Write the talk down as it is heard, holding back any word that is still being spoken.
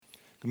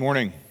Good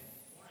morning.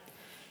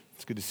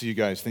 It's good to see you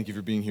guys. Thank you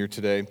for being here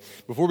today.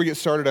 Before we get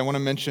started, I want to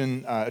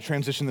mention a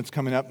transition that's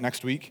coming up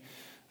next week.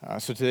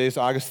 So today is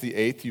August the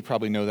 8th. You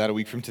probably know that. A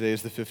week from today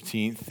is the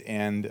 15th.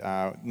 And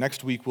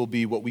next week will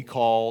be what we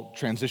call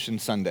Transition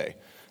Sunday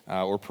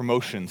or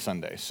Promotion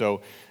Sunday.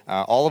 So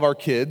all of our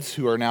kids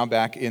who are now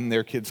back in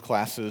their kids'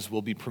 classes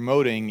will be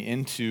promoting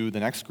into the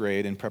next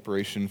grade in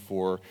preparation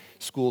for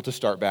school to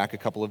start back a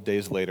couple of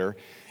days later.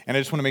 And I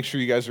just want to make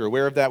sure you guys are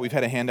aware of that. We've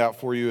had a handout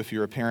for you if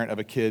you're a parent of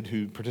a kid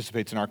who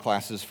participates in our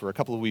classes for a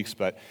couple of weeks,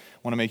 but I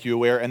want to make you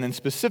aware. And then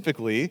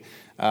specifically,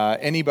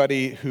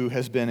 anybody who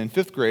has been in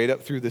 5th grade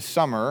up through this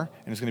summer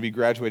and is going to be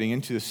graduating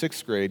into the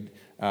 6th grade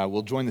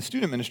will join the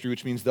student ministry,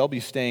 which means they'll be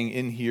staying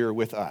in here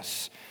with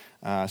us.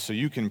 So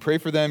you can pray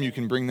for them. You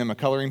can bring them a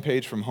coloring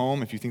page from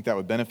home if you think that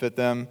would benefit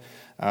them.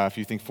 If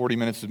you think 40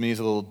 minutes with me is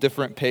a little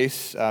different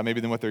pace,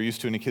 maybe than what they're used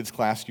to in a kid's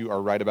class, you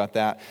are right about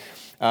that.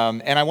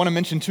 And I want to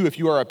mention, too, if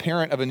you are a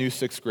parent of a new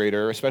 6th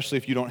grader, especially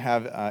if you don't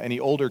have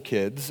any older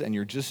kids and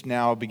you're just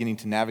now beginning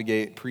to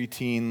navigate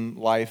preteen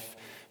life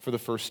for the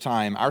first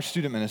time, our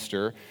student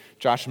minister,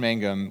 Josh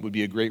Mangum, would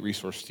be a great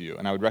resource to you.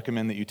 And I would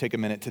recommend that you take a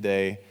minute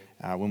today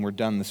when we're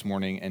done this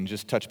morning and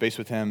just touch base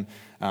with him.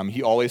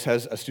 He always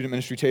has a student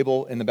ministry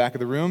table in the back of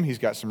the room. He's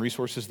got some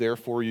resources there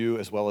for you,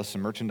 as well as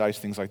some merchandise,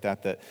 things like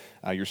that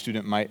your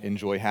student might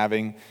enjoy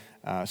having.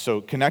 So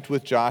connect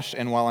with Josh,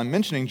 and while I'm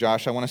mentioning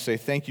Josh, I want to say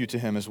thank you to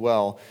him as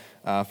well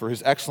for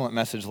his excellent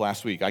message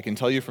last week. I can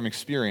tell you from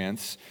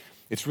experience,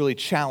 it's really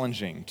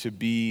challenging to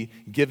be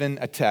given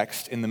a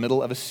text in the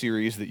middle of a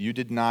series that you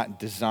did not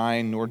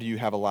design, nor do you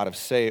have a lot of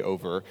say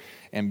over,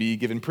 and be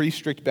given pretty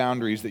strict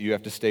boundaries that you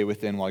have to stay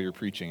within while you're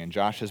preaching. And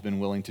Josh has been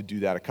willing to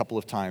do that a couple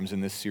of times in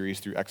this series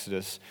through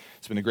Exodus.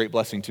 It's been a great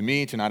blessing to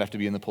me to not have to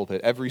be in the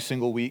pulpit every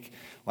single week.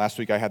 Last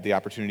week I had the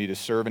opportunity to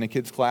serve in a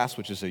kids' class,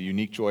 which is a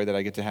unique joy that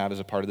I get to have as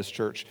a part of this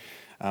church.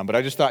 But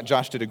I just thought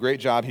Josh did a great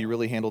job. He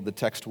really handled the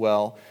text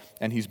well,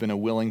 and he's been a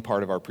willing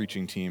part of our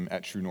preaching team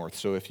at True North.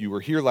 So if you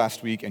were here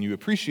last week and you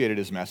appreciated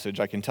his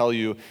message, I can tell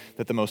you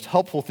that the most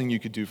helpful thing you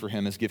could do for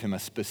him is give him a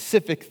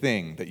specific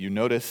thing that you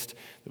noticed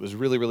that was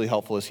really, really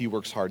helpful as he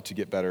works hard to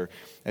get better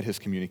at his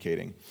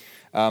communicating.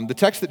 The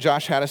text that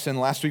Josh had us in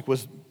last week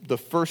was the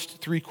first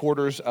 3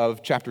 quarters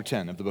of chapter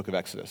 10 of the book of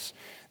Exodus.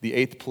 The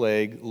 8th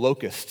plague,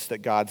 locusts that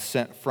God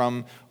sent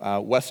from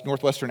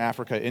northwestern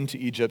Africa into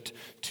Egypt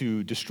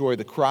to destroy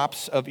the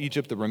crops of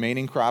Egypt, the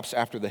remaining crops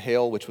after the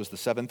hail, which was the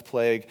 7th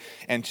plague,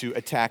 and to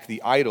attack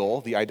the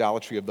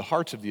idolatry of the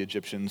hearts of the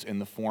Egyptians in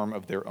the form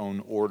of their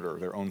own order,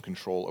 their own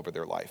control over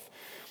their life.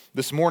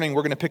 This morning,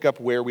 we're going to pick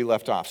up where we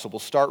left off. So we'll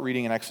start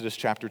reading in Exodus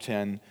chapter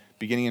 10,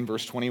 beginning in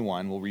verse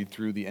 21. We'll read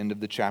through the end of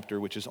the chapter,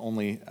 which is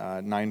only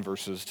 9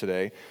 verses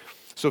today.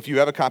 So if you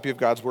have a copy of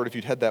God's Word, if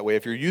you'd head that way,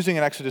 if you're using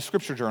an Exodus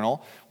Scripture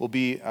Journal, we'll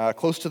be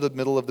close to the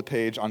middle of the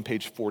page on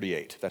page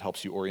 48. That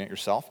helps you orient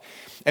yourself.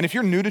 And if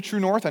you're new to True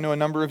North, I know a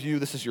number of you,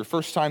 this is your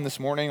first time this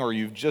morning, or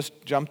you've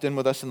just jumped in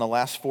with us in the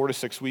last 4 to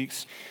 6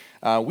 weeks.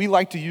 We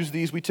like to use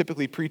these. We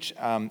typically preach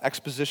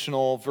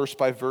expositional,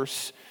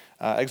 verse-by-verse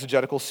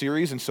exegetical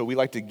series, and so we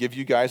like to give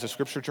you guys a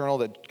Scripture Journal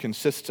that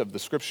consists of the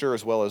Scripture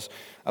as well as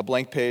a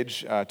blank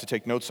page to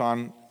take notes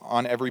on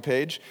every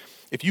page.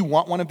 If you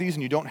want one of these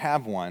and you don't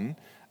have one,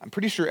 I'm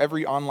pretty sure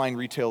every online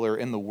retailer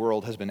in the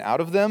world has been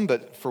out of them,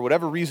 but for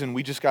whatever reason,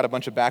 we just got a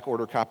bunch of back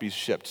order copies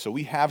shipped. So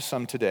we have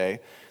some today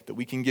that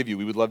we can give you.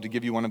 We would love to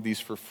give you one of these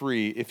for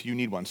free if you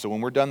need one. So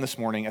when we're done this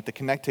morning, at the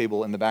Connect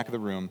table in the back of the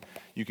room,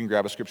 you can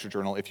grab a Scripture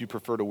Journal if you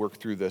prefer to work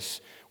through this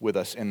with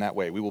us in that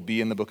way. We will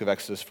be in the book of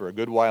Exodus for a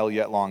good while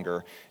yet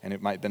longer, and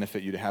it might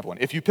benefit you to have one.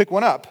 If you pick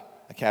one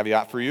up, a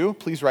caveat for you,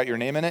 please write your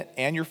name in it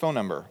and your phone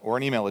number or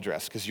an email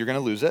address, because you're going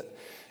to lose it.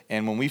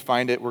 And when we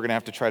find it, we're going to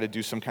have to try to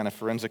do some kind of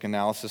forensic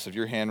analysis of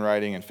your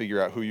handwriting and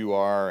figure out who you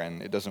are,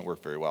 and it doesn't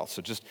work very well.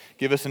 So just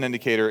give us an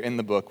indicator in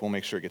the book. We'll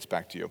make sure it gets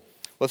back to you.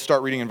 Let's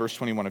start reading in verse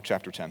 21 of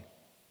chapter 10.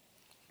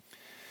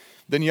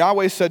 Then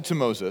Yahweh said to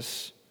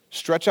Moses,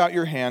 "Stretch out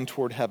your hand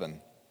toward heaven,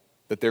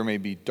 that there may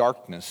be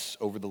darkness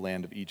over the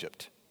land of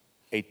Egypt,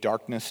 a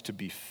darkness to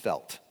be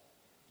felt."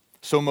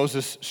 So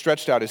Moses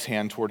stretched out his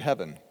hand toward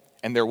heaven,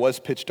 and there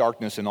was pitch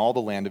darkness in all the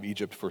land of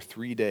Egypt for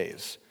 3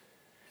 days.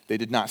 They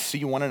did not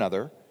see one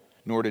another,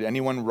 nor did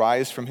anyone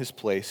rise from his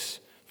place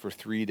for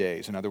 3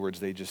 days. In other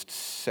words, they just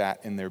sat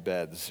in their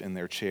beds, in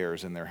their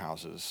chairs, in their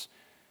houses.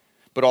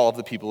 But all of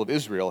the people of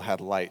Israel had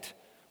light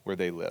where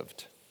they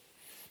lived.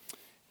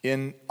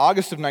 In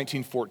August of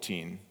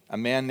 1914, a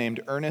man named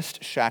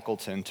Ernest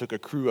Shackleton took a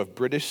crew of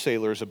British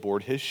sailors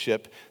aboard his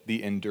ship,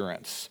 the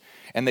Endurance.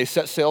 And they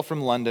set sail from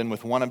London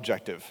with one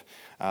objective.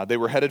 They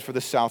were headed for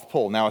the South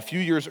Pole. Now, a few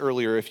years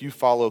earlier, if you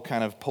follow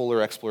kind of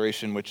polar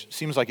exploration, which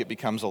seems like it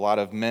becomes a lot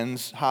of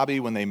men's hobby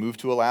when they move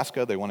to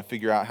Alaska, they want to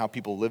figure out how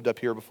people lived up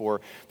here before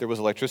there was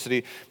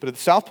electricity. But the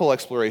South Pole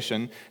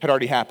exploration had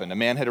already happened. A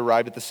man had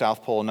arrived at the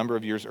South Pole a number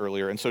of years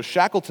earlier. And so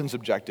Shackleton's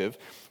objective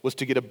was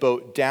to get a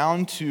boat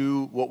down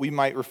to what we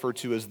might refer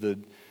to as the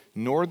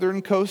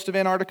northern coast of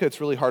Antarctica.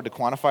 It's really hard to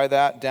quantify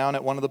that down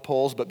at one of the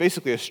poles, but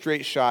basically a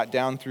straight shot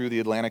down through the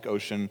Atlantic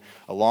Ocean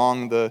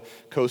along the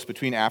coast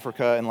between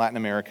Africa and Latin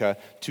America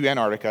to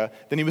Antarctica.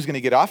 Then he was going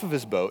to get off of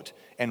his boat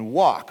and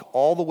walk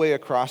all the way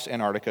across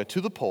Antarctica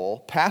to the pole,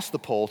 past the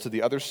pole to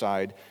the other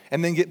side,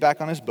 and then get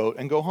back on his boat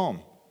and go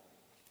home.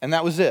 And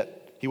that was it.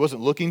 He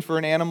wasn't looking for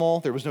an animal.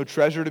 There was no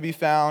treasure to be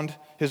found.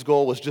 His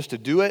goal was just to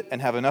do it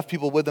and have enough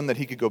people with him that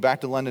he could go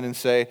back to London and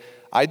say,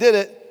 I did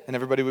it. And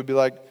everybody would be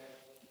like,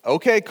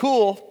 okay,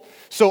 cool.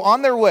 So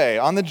on their way,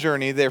 on the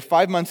journey, they're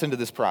 5 months into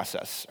this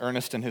process,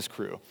 Ernest and his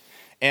crew.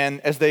 And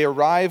as they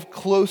arrive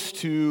close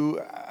to,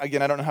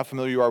 again, I don't know how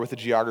familiar you are with the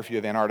geography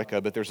of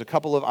Antarctica, but there's a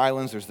couple of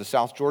islands. There's the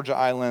South Georgia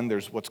Island.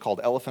 There's what's called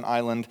Elephant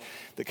Island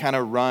that kind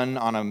of run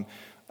on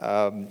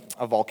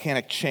a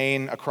volcanic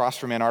chain across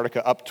from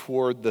Antarctica up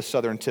toward the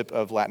southern tip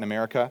of Latin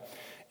America.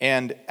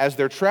 And as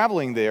they're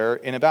traveling there,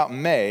 in about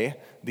May,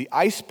 the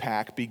ice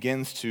pack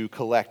begins to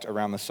collect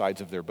around the sides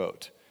of their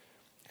boat.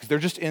 Because they're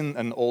just in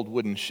an old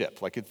wooden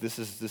ship. Like this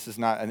is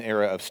not an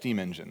era of steam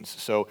engines.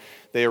 So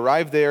they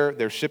arrive there,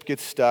 their ship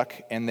gets stuck,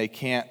 and they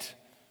can't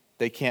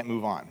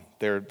move on.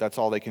 That's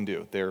all they can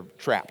do. They're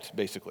trapped,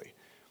 basically.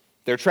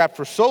 They're trapped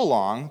for so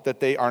long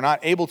that they are not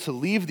able to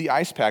leave the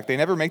ice pack. They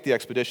never make the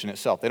expedition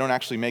itself. They don't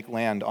actually make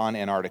land on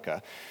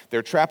Antarctica.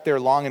 They're trapped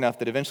there long enough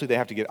that eventually they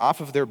have to get off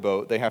of their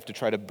boat. They have to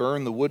try to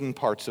burn the wooden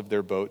parts of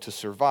their boat to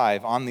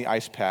survive on the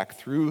ice pack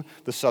through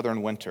the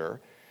southern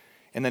winter.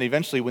 And then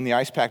eventually, when the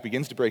ice pack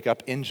begins to break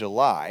up in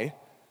July,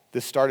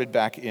 this started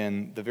back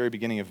in the very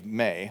beginning of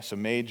May, so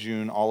May,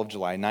 June, all of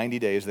July, 90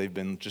 days they've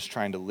been just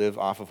trying to live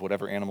off of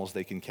whatever animals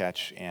they can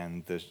catch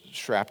and the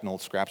shrapnel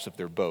scraps of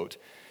their boat.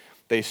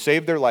 They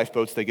save their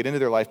lifeboats, they get into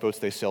their lifeboats,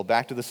 they sail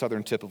back to the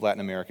southern tip of Latin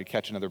America,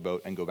 catch another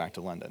boat, and go back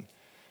to London.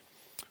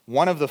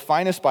 One of the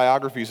finest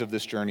biographies of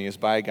this journey is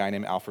by a guy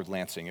named Alfred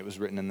Lansing. It was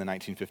written in the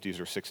 1950s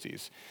or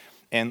 60s.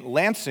 And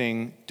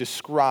Lansing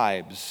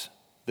describes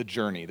the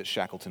journey that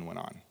Shackleton went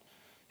on.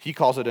 He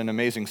calls it an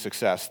amazing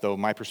success, though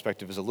my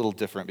perspective is a little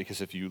different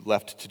because if you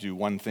left to do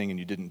one thing and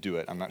you didn't do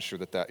it, I'm not sure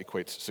that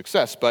equates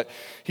success. But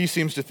he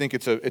seems to think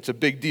it's a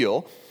big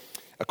deal.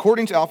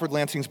 According to Alfred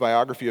Lansing's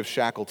biography of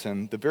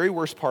Shackleton, the very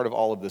worst part of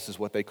all of this is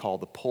what they call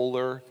the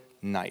polar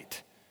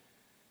night.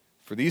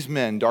 For these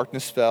men,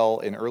 darkness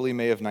fell in early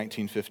May of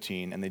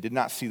 1915, and they did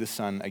not see the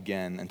sun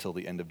again until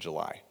the end of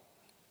July.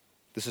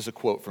 This is a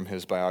quote from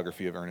his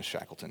biography of Ernest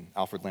Shackleton.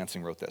 Alfred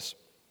Lansing wrote this.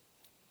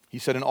 He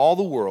said, "In all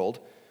the world,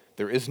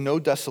 there is no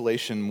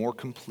desolation more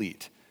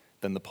complete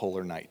than the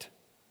polar night.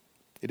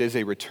 It is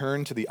a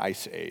return to the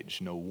ice age,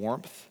 no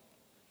warmth,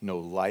 no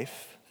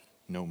life,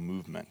 no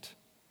movement.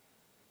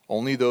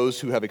 Only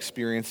those who have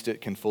experienced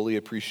it can fully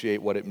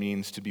appreciate what it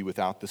means to be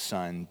without the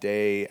sun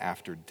day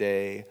after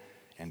day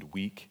and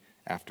week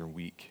after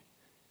week.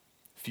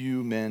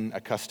 Few men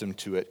accustomed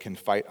to it can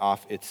fight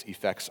off its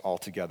effects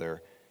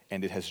altogether,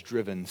 and it has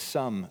driven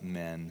some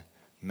men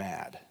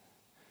mad."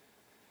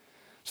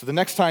 So the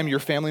next time your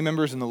family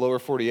members in the lower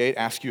 48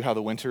 ask you how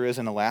the winter is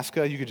in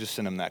Alaska, you could just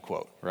send them that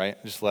quote,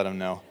 right? Just let them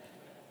know,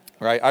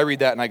 right? I read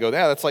that and I go,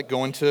 yeah, that's like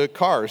going to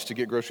Cars to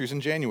get groceries in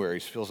January.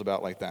 It feels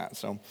about like that.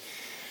 So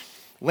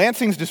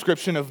Lansing's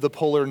description of the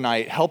polar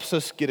night helps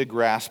us get a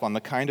grasp on the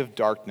kind of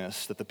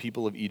darkness that the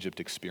people of Egypt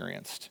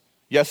experienced.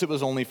 Yes, it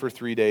was only for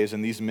 3 days,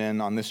 and these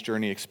men on this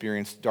journey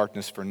experienced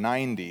darkness for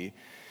 90,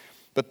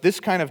 but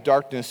this kind of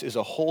darkness is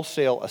a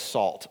wholesale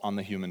assault on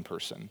the human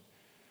person.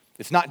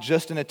 It's not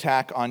just an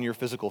attack on your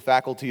physical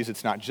faculties.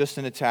 It's not just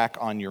an attack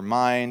on your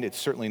mind. It's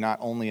certainly not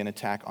only an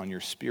attack on your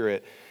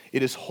spirit.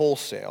 It is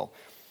wholesale.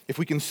 If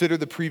we consider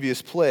the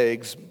previous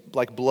plagues,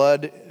 like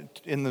blood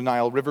in the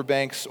Nile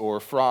riverbanks or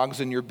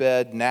frogs in your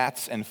bed,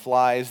 gnats and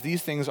flies,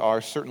 these things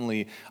are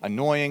certainly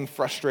annoying,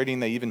 frustrating.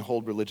 They even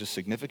hold religious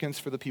significance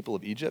for the people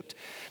of Egypt.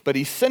 But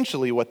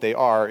essentially what they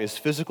are is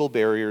physical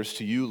barriers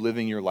to you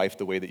living your life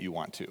the way that you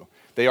want to.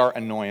 They are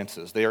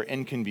annoyances. They are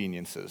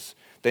inconveniences.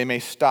 They may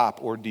stop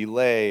or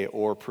delay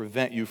or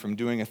prevent you from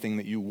doing a thing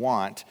that you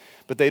want,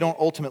 but they don't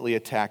ultimately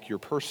attack your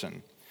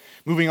person.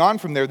 Moving on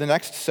from there, the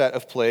next set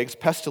of plagues,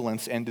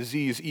 pestilence and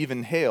disease,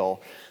 even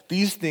hail,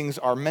 these things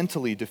are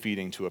mentally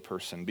defeating to a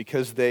person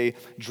because they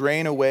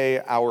drain away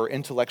our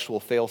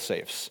intellectual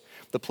fail-safes,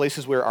 the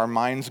places where our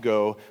minds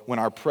go when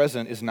our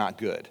present is not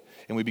good.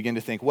 And we begin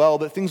to think, well,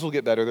 but things will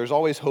get better. There's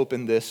always hope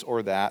in this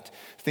or that.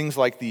 Things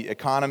like the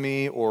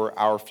economy or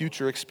our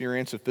future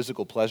experience of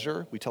physical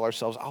pleasure. We tell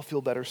ourselves, I'll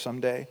feel better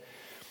someday.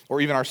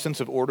 Or even our sense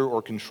of order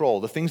or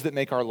control, the things that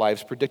make our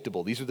lives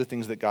predictable. These are the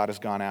things that God has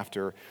gone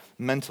after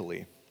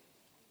mentally.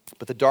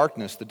 But the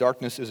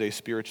darkness is a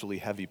spiritually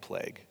heavy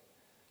plague.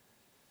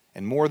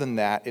 And more than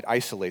that, it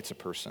isolates a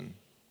person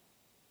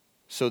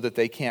so that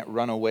they can't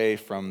run away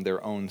from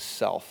their own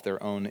self,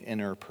 their own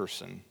inner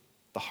person,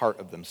 the heart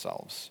of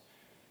themselves.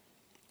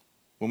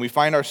 When we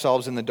find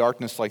ourselves in the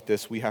darkness like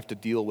this, we have to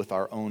deal with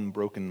our own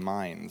broken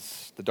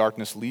minds. The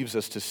darkness leaves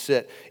us to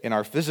sit in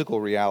our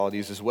physical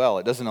realities as well.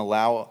 It doesn't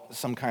allow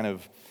some kind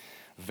of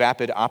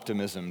vapid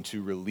optimism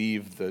to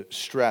relieve the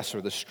stress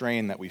or the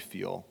strain that we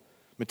feel.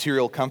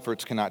 Material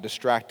comforts cannot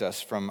distract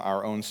us from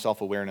our own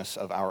self-awareness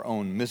of our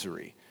own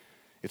misery.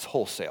 It's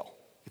wholesale.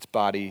 It's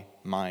body,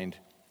 mind,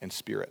 and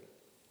spirit.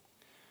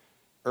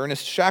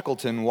 Ernest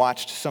Shackleton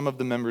watched some of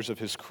the members of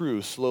his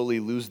crew slowly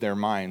lose their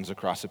minds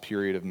across a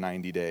period of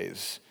 90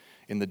 days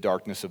in the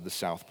darkness of the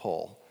South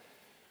Pole.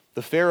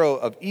 The Pharaoh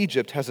of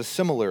Egypt has a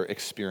similar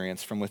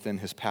experience from within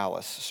his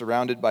palace,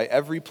 surrounded by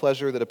every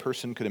pleasure that a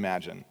person could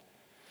imagine,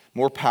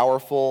 more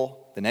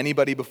powerful than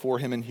anybody before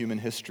him in human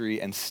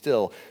history, and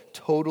still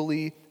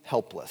totally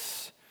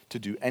helpless to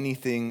do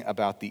anything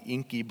about the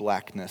inky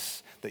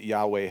blackness that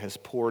Yahweh has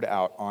poured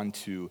out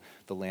onto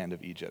the land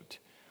of Egypt.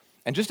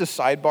 And just a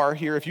sidebar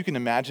here, if you can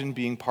imagine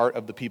being part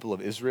of the people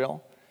of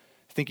Israel,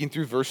 thinking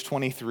through verse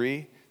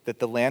 23, that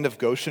the land of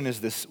Goshen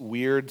is this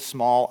weird,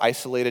 small,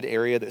 isolated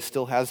area that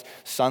still has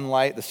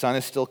sunlight. The sun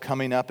is still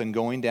coming up and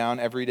going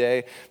down every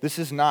day. This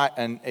is not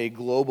a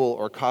global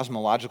or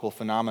cosmological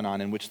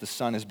phenomenon in which the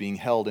sun is being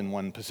held in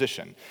one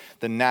position.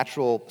 The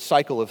natural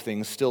cycle of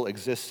things still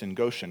exists in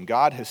Goshen.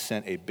 God has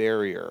sent a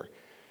barrier.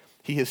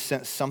 He has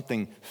sent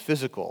something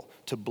physical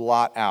to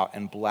blot out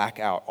and black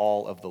out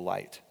all of the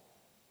light.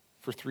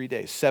 For 3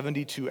 days,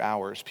 72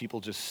 hours, people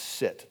just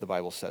sit, the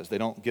Bible says. They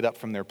don't get up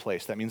from their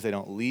place. That means they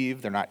don't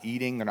leave, they're not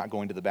eating, they're not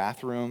going to the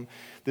bathroom.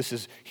 This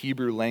is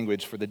Hebrew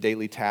language for the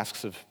daily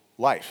tasks of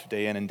life,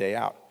 day in and day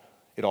out.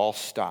 It all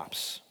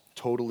stops,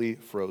 totally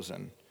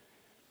frozen.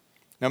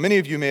 Now, many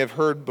of you may have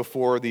heard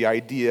before the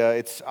idea,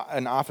 it's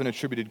an often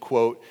attributed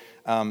quote,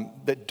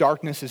 that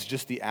darkness is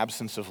just the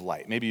absence of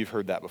light. Maybe you've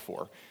heard that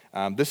before.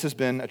 This has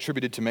been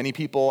attributed to many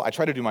people. I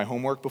try to do my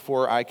homework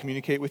before I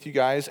communicate with you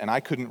guys, and I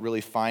couldn't really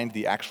find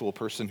the actual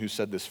person who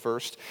said this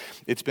first.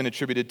 It's been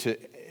attributed to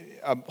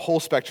a whole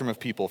spectrum of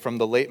people, from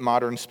the late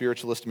modern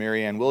spiritualist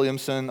Marianne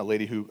Williamson, a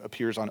lady who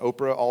appears on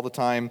Oprah all the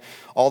time,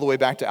 all the way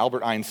back to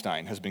Albert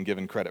Einstein has been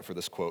given credit for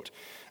this quote.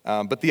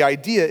 But the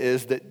idea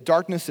is that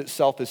darkness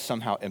itself is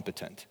somehow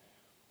impotent,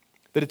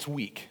 that it's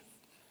weak,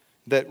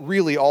 that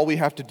really all we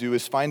have to do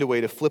is find a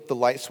way to flip the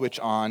light switch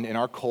on in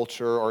our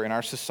culture or in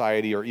our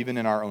society or even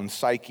in our own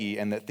psyche,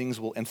 and that things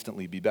will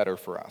instantly be better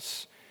for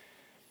us.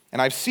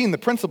 And I've seen the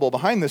principle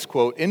behind this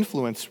quote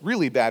influence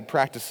really bad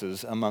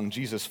practices among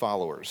Jesus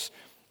followers.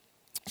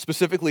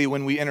 Specifically,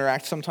 when we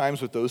interact sometimes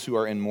with those who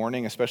are in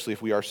mourning, especially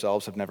if we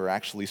ourselves have never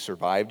actually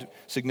survived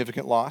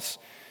significant loss,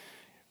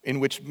 in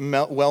which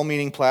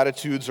well-meaning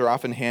platitudes are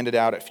often handed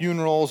out at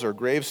funerals or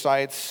grave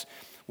sites,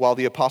 while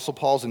the Apostle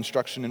Paul's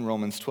instruction in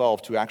Romans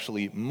 12 to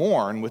actually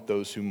mourn with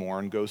those who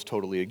mourn goes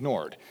totally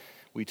ignored.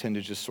 We tend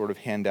to just sort of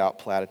hand out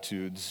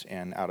platitudes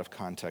and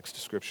out-of-context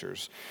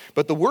scriptures.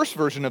 But the worst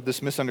version of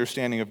this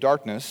misunderstanding of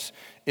darkness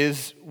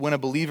is when a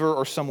believer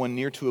or someone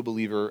near to a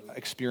believer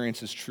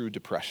experiences true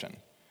depression.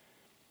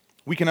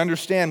 We can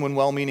understand when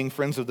well-meaning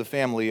friends of the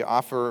family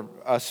offer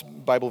us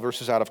Bible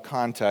verses out of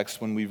context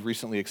when we've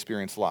recently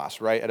experienced loss,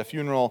 right? At a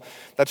funeral,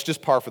 that's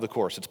just par for the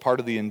course. It's part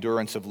of the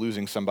endurance of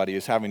losing somebody,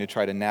 is having to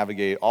try to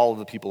navigate all of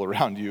the people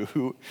around you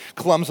who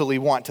clumsily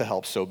want to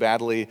help so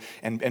badly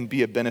and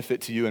be a benefit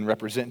to you and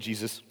represent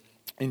Jesus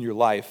in your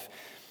life.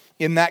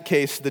 In that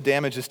case, the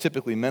damage is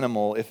typically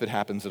minimal if it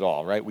happens at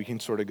all, right? We can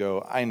sort of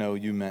go, I know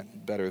you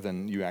meant better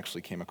than you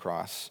actually came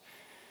across.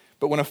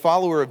 But when a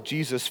follower of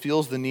Jesus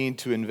feels the need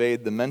to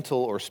invade the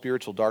mental or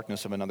spiritual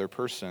darkness of another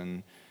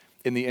person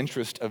in the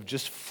interest of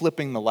just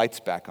flipping the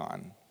lights back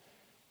on,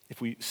 if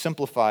we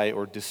simplify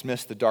or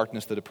dismiss the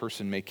darkness that a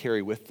person may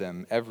carry with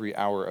them every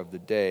hour of the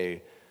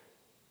day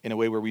in a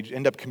way where we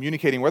end up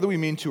communicating, whether we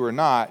mean to or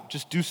not,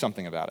 just do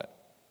something about it.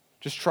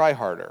 Just try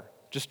harder.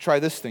 Just try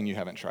this thing you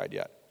haven't tried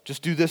yet.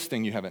 Just do this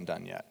thing you haven't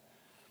done yet.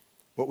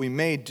 What we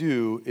may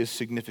do is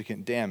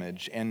significant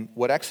damage. And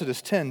what Exodus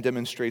 10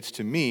 demonstrates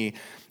to me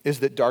is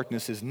that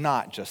darkness is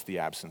not just the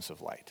absence of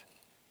light.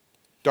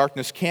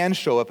 Darkness can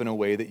show up in a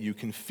way that you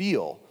can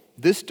feel.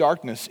 This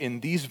darkness in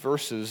these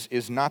verses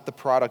is not the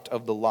product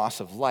of the loss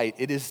of light.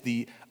 It is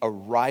the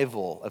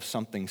arrival of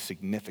something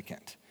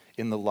significant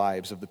in the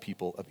lives of the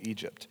people of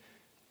Egypt.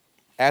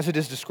 As it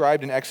is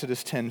described in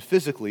Exodus 10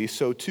 physically,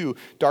 so too,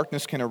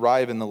 darkness can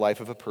arrive in the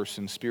life of a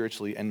person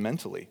spiritually and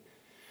mentally.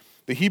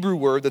 The Hebrew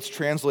word that's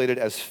translated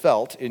as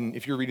felt,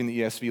 if you're reading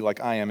the ESV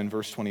like I am in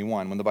verse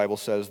 21, when the Bible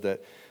says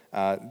that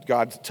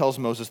God tells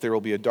Moses there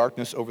will be a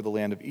darkness over the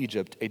land of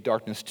Egypt, a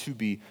darkness to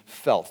be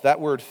felt. That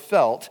word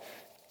felt,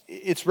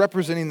 it's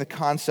representing the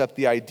concept,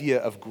 the idea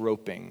of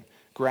groping,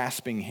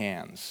 grasping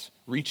hands,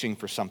 reaching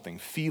for something,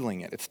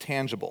 feeling it. It's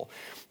tangible.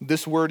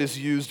 This word is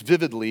used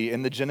vividly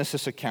in the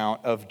Genesis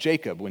account of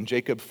Jacob, when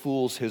Jacob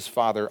fools his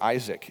father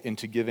Isaac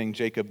into giving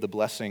Jacob the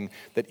blessing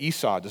that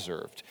Esau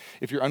deserved.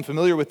 If you're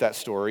unfamiliar with that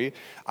story,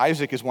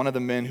 Isaac is one of the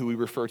men who we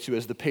refer to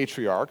as the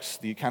patriarchs,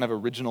 the kind of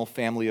original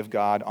family of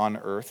God on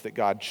earth that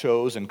God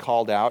chose and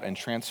called out and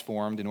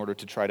transformed in order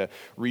to try to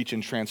reach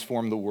and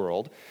transform the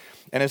world.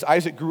 And as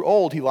Isaac grew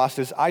old, he lost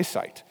his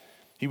eyesight.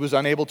 He was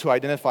unable to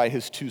identify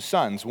his two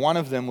sons. One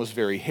of them was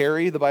very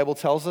hairy, the Bible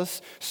tells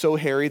us, so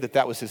hairy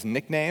that was his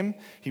nickname.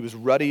 He was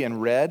ruddy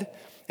and red.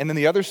 And then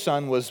the other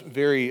son was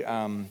very,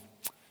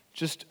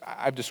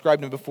 I've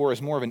described him before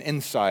as more of an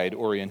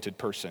inside-oriented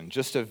person,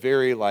 just a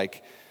very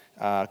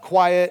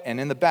quiet and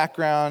in the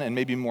background and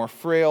maybe more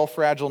frail,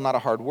 fragile, not a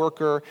hard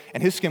worker,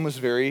 and his skin was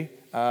very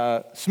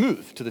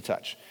smooth to the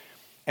touch.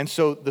 And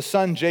so the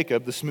son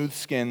Jacob, the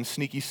smooth-skinned,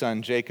 sneaky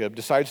son Jacob,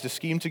 decides to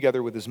scheme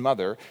together with his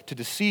mother to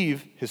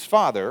deceive his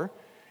father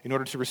in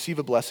order to receive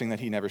a blessing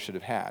that he never should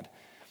have had.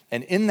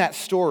 And in that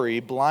story,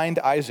 blind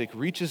Isaac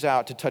reaches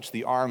out to touch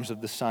the arms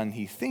of the son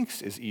he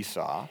thinks is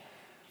Esau,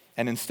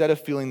 and instead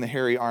of feeling the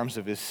hairy arms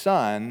of his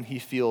son, he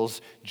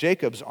feels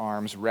Jacob's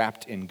arms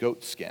wrapped in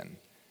goat skin,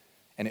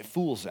 and it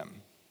fools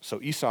him. So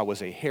Esau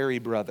was a hairy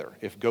brother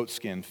if goat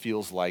skin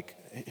feels like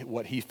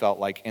what he felt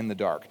like in the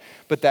dark.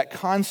 But that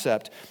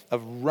concept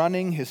of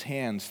running his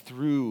hands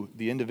through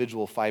the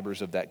individual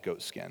fibers of that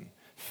goat skin,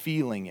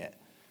 feeling it,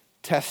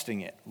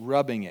 testing it,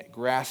 rubbing it,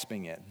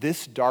 grasping it,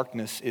 this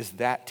darkness is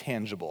that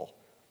tangible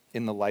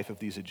in the life of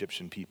these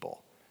Egyptian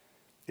people.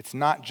 It's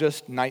not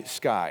just night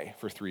sky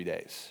for 3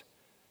 days.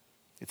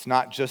 It's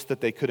not just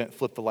that they couldn't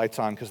flip the lights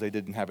on because they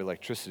didn't have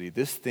electricity.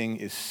 This thing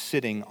is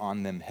sitting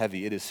on them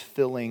heavy. It is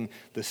filling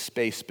the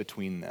space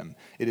between them.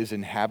 It is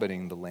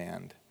inhabiting the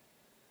land.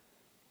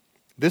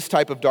 This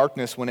type of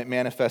darkness, when it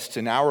manifests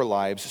in our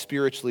lives,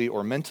 spiritually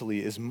or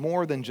mentally, is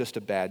more than just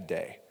a bad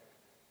day.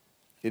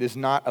 It is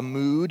not a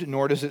mood,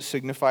 nor does it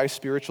signify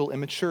spiritual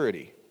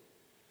immaturity.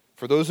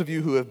 For those of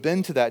you who have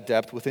been to that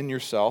depth within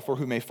yourself, or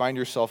who may find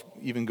yourself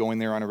even going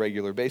there on a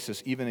regular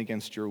basis, even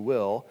against your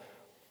will,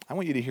 I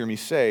want you to hear me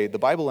say, the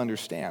Bible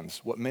understands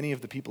what many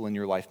of the people in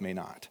your life may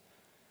not.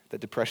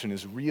 That depression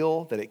is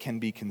real, that it can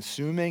be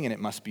consuming, and it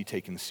must be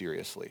taken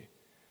seriously.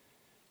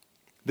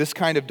 This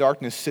kind of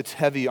darkness sits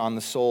heavy on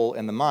the soul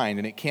and the mind,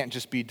 and it can't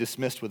just be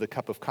dismissed with a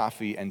cup of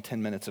coffee and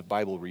 10 minutes of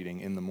Bible reading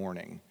in the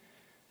morning.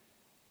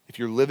 If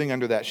you're living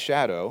under that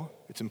shadow,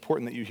 it's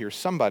important that you hear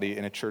somebody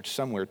in a church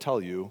somewhere tell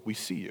you, we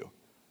see you.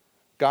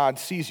 God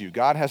sees you.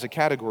 God has a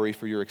category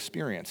for your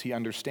experience. He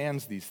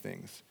understands these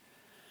things.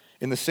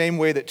 In the same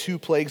way that 2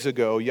 plagues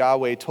ago,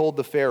 Yahweh told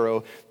the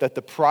Pharaoh that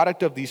the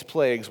product of these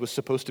plagues was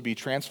supposed to be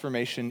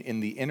transformation in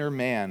the inner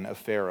man of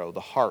Pharaoh. The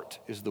heart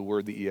is the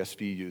word the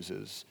ESV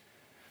uses.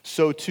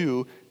 So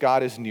too,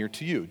 God is near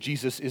to you.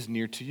 Jesus is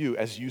near to you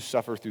as you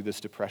suffer through this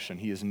depression.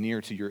 He is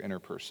near to your inner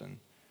person.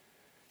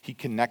 He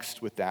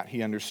connects with that.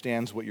 He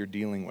understands what you're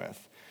dealing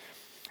with.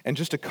 And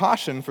just a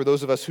caution for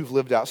those of us who've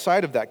lived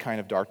outside of that kind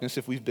of darkness,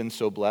 if we've been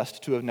so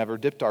blessed to have never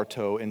dipped our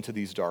toe into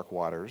these dark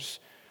waters,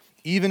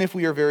 even if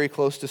we are very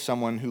close to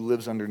someone who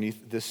lives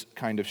underneath this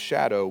kind of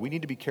shadow, we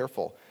need to be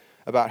careful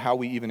about how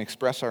we even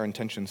express our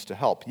intentions to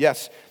help.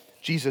 Yes,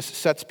 Jesus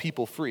sets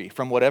people free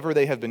from whatever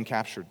they have been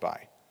captured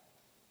by.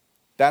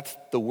 That's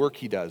the work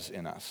he does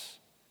in us.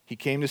 He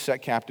came to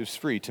set captives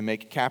free, to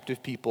make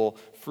captive people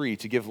free,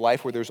 to give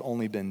life where there's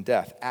only been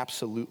death.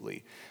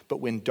 Absolutely. But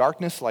when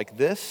darkness like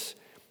this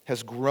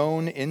has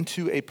grown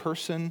into a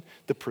person,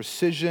 the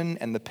precision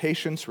and the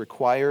patience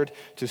required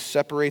to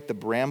separate the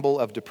bramble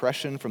of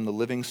depression from the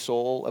living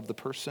soul of the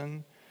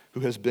person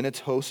who has been its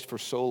host for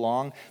so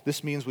long,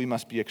 this means we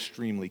must be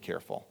extremely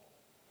careful.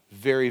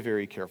 Very,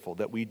 very careful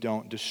that we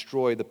don't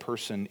destroy the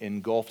person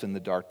engulfed in the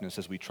darkness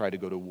as we try to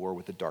go to war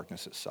with the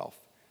darkness itself.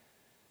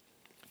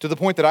 To the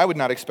point that I would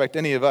not expect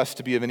any of us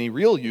to be of any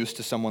real use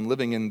to someone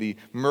living in the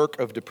murk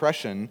of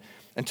depression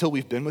until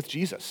we've been with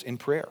Jesus in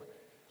prayer,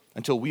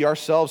 until we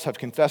ourselves have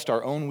confessed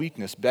our own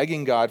weakness,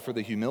 begging God for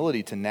the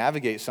humility to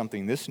navigate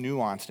something this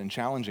nuanced and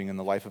challenging in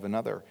the life of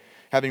another,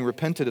 having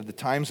repented of the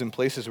times and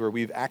places where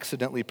we've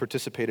accidentally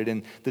participated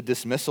in the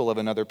dismissal of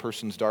another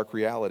person's dark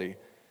reality.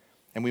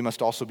 And we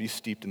must also be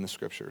steeped in the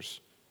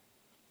Scriptures.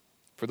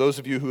 For those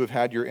of you who have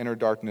had your inner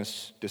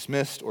darkness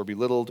dismissed or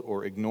belittled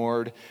or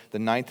ignored, the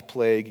 9th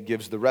plague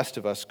gives the rest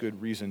of us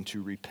good reason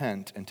to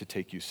repent and to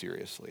take you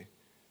seriously.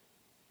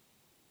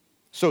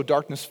 So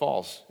darkness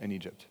falls in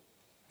Egypt,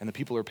 and the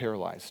people are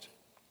paralyzed.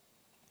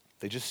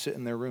 They just sit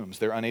in their rooms.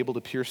 They're unable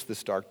to pierce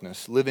this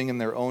darkness, living in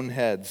their own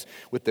heads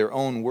with their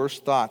own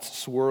worst thoughts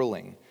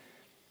swirling.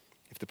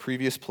 If the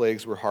previous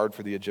plagues were hard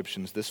for the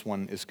Egyptians, this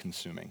one is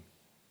consuming.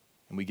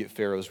 And we get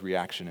Pharaoh's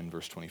reaction in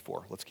verse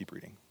 24. Let's keep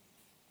reading.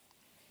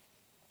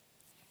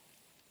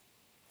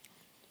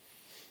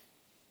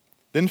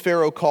 Then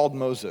Pharaoh called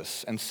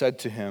Moses and said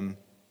to him,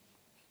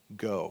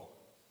 "Go,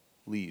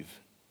 leave.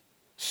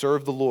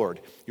 Serve the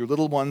Lord. Your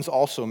little ones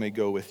also may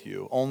go with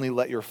you. Only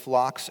let your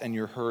flocks and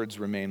your herds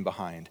remain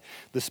behind."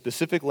 The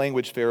specific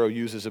language Pharaoh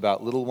uses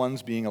about little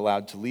ones being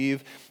allowed to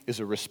leave is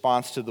a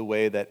response to the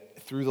way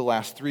that through the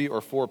last 3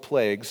 or 4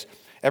 plagues,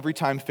 every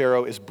time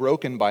Pharaoh is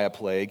broken by a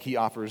plague, he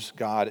offers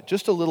God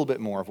just a little bit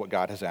more of what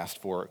God has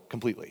asked for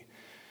completely.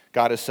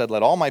 God has said,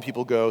 "Let all my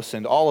people go,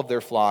 send all of their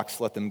flocks,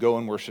 let them go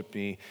and worship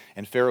me."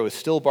 And Pharaoh is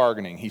still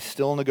bargaining. He's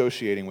still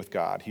negotiating with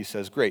God. He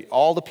says, "Great,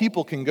 all the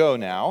people can go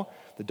now.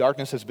 The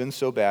darkness has been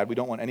so bad, we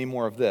don't want any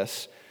more of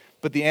this,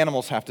 but the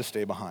animals have to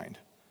stay behind."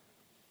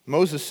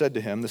 Moses said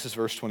to him, this is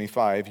verse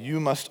 25, "You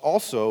must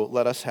also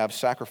let us have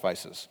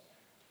sacrifices.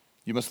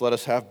 You must let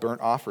us have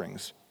burnt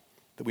offerings,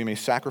 that we may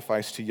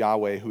sacrifice to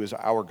Yahweh, who is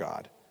our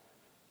God.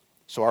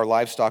 So our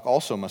livestock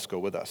also must go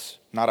with us.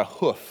 Not a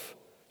hoof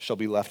shall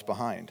be left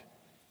behind.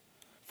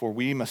 For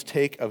we must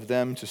take of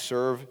them to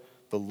serve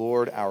the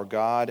Lord our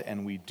God,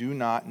 and we do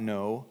not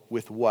know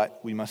with what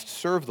we must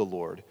serve the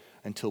Lord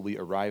until we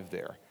arrive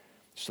there.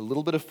 Just a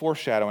little bit of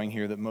foreshadowing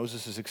here that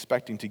Moses is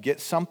expecting to get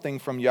something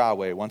from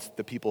Yahweh once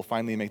the people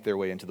finally make their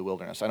way into the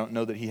wilderness. I don't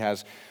know that he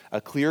has a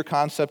clear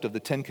concept of the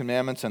Ten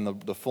Commandments and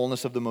the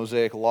fullness of the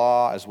Mosaic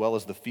Law, as well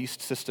as the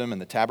feast system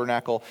and the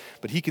tabernacle,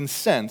 but he can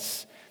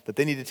sense that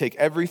they need to take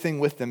everything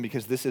with them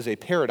because this is a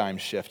paradigm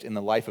shift in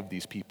the life of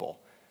these people.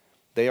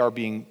 They are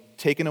being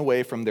taken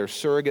away from their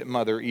surrogate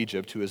mother,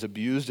 Egypt, who has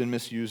abused and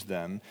misused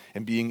them,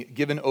 and being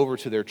given over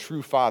to their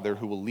true father,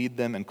 who will lead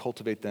them and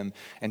cultivate them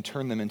and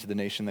turn them into the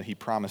nation that he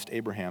promised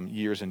Abraham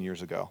years and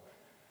years ago.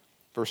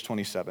 Verse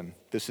 27,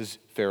 this is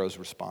Pharaoh's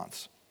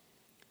response.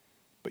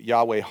 But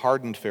Yahweh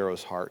hardened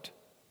Pharaoh's heart,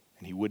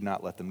 and he would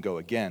not let them go.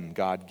 Again,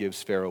 God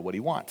gives Pharaoh what he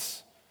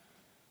wants.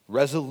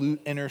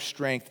 Resolute inner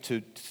strength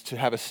to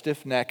have a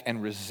stiff neck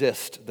and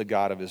resist the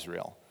God of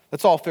Israel.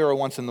 That's all Pharaoh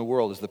wants in the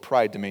world, is the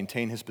pride to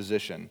maintain his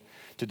position,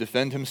 to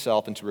defend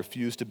himself, and to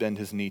refuse to bend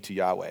his knee to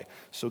Yahweh.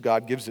 So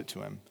God gives it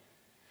to him.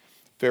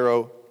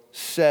 Pharaoh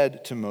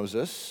said to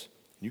Moses,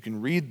 you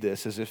can read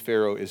this as if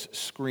Pharaoh is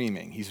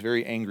screaming. He's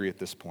very angry at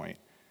this point.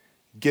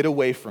 Get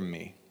away from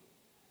me.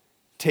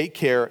 Take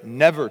care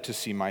never to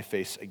see my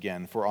face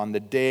again, for on the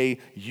day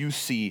you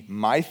see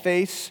my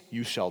face,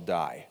 you shall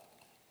die.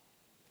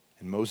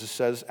 And Moses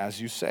says,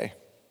 as you say,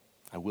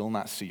 I will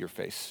not see your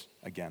face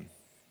again.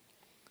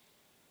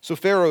 So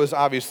Pharaoh is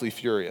obviously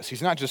furious.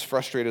 He's not just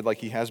frustrated like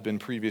he has been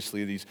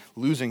previously. He's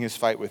losing his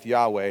fight with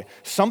Yahweh.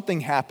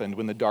 Something happened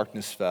when the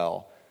darkness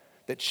fell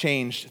that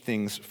changed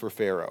things for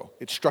Pharaoh.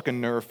 It struck a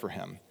nerve for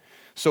him.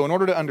 So in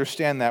order to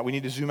understand that, we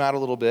need to zoom out a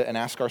little bit and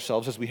ask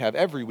ourselves, as we have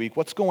every week,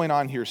 what's going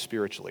on here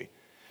spiritually?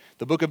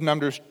 The book of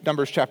Numbers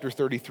chapter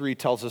 33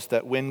 tells us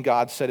that when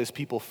God set his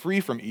people free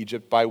from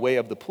Egypt by way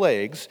of the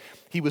plagues,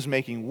 he was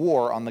making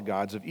war on the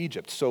gods of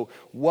Egypt. So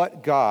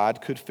what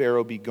God could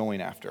Pharaoh be going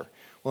after?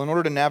 Well, in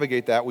order to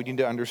navigate that, we need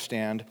to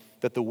understand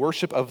that the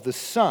worship of the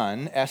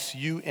sun,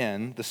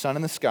 S-U-N, the sun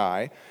in the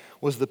sky,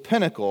 was the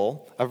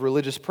pinnacle of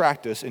religious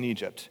practice in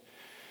Egypt.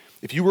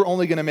 If you were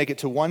only going to make it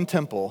to one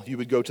temple, you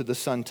would go to the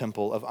sun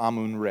temple of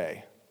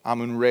Amun-Re.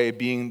 Amun-Re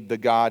being the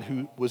god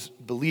who was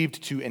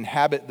believed to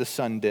inhabit the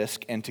sun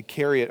disk and to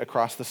carry it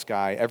across the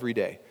sky every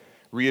day,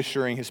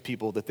 reassuring his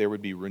people that there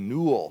would be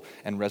renewal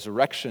and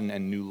resurrection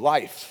and new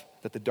life,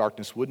 that the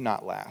darkness would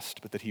not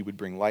last, but that he would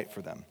bring light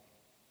for them.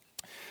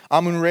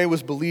 Amun-Re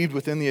was believed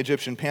within the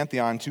Egyptian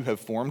pantheon to have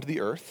formed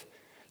the earth,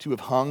 to have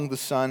hung the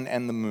sun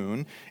and the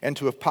moon, and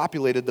to have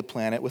populated the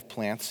planet with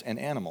plants and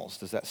animals.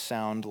 Does that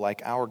sound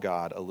like our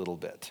God a little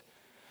bit?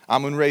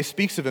 Amun-Re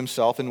speaks of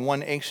himself in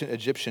one ancient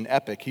Egyptian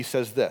epic. He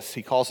says this,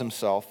 he calls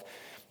himself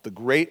the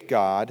great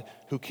God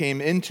who came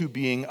into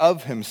being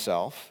of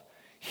himself,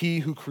 he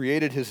who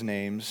created his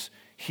names,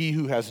 he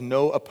who has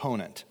no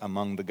opponent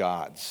among the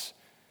gods.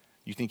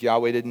 You think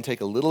Yahweh didn't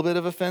take a little bit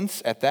of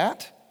offense at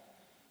that?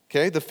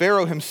 Okay, the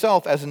Pharaoh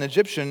himself, as an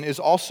Egyptian, is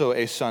also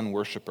a sun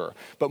worshiper.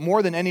 But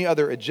more than any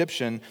other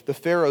Egyptian, the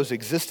Pharaoh's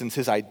existence,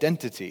 his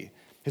identity,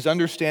 his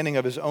understanding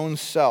of his own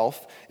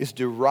self is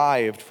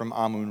derived from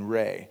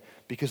Amun-Re,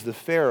 because the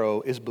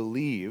Pharaoh is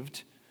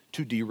believed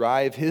to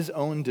derive his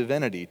own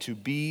divinity, to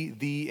be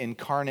the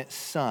incarnate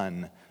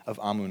son of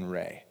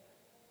Amun-Re.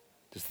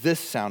 Does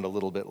this sound a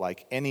little bit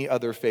like any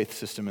other faith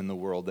system in the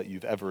world that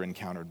you've ever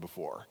encountered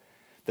before?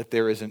 That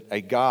there is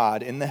a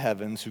God in the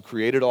heavens who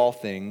created all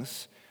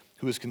things,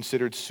 who is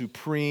considered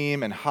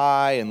supreme and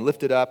high and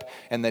lifted up,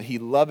 and that he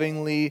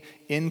lovingly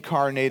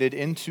incarnated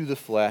into the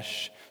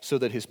flesh so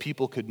that his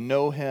people could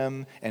know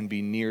him and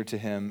be near to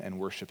him and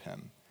worship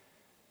him.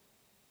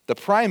 The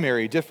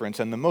primary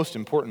difference, and the most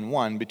important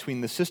one,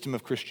 between the system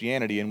of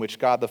Christianity in which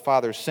God the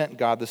Father sent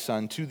God the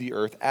Son to the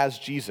earth as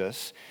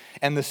Jesus,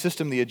 and the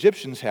system the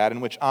Egyptians had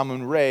in which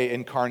Amun-Re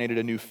incarnated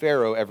a new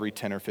pharaoh every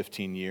 10 or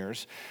 15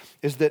 years,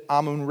 is that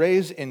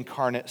Amun-Re's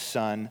incarnate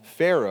son,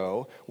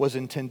 Pharaoh, was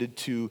intended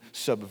to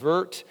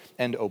subvert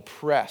and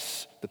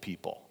oppress the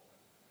people.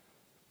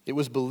 It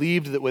was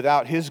believed that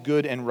without his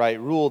good and right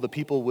rule, the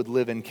people would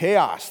live in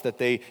chaos, that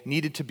they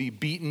needed to be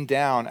beaten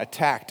down,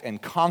 attacked,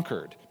 and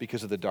conquered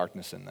because of the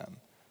darkness in them.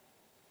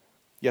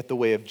 Yet the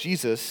way of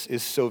Jesus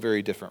is so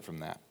very different from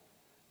that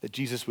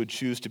Jesus would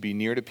choose to be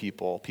near to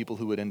people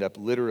who would end up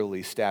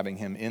literally stabbing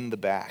him in the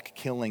back,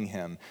 killing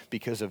him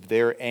because of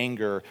their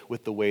anger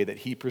with the way that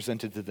he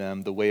presented to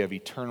them the way of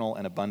eternal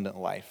and abundant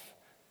life.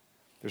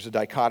 There's a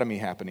dichotomy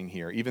happening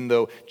here. Even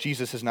though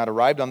Jesus has not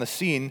arrived on the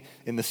scene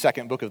in the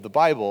second book of the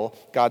Bible,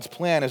 God's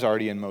plan is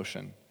already in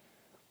motion.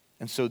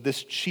 And so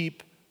this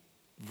cheap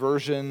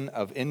version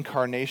of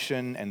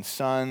incarnation and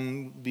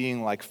Son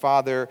being like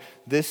Father,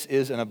 this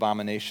is an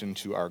abomination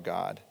to our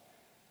God.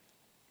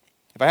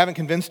 If I haven't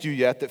convinced you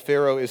yet that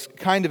Pharaoh is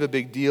kind of a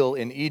big deal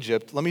in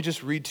Egypt, let me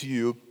just read to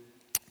you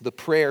the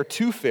prayer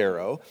to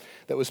Pharaoh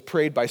that was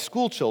prayed by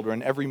school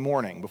children every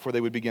morning before they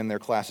would begin their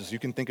classes. You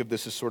can think of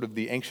this as sort of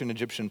the ancient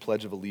Egyptian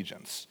Pledge of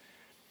Allegiance.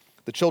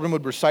 The children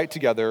would recite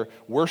together,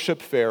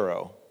 "Worship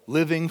Pharaoh,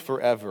 living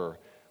forever,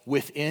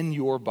 within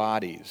your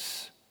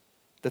bodies.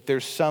 that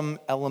there's some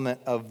element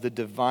of the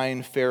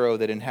divine Pharaoh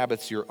that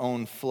inhabits your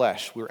own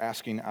flesh. We're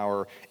asking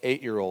our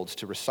 8-year-olds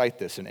to recite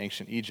this in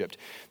ancient Egypt.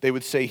 They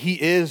would say,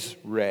 he is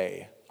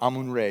Re,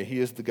 Amun-Re, he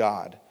is the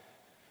God,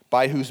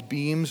 by whose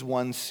beams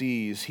one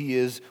sees. He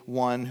is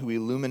one who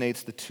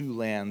illuminates the two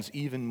lands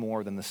even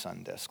more than the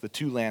sun disk. The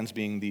two lands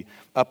being the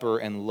upper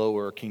and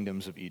lower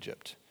kingdoms of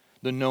Egypt,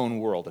 the known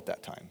world at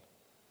that time.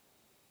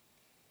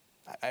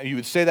 You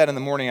would say that in the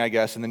morning, I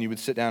guess, and then you would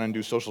sit down and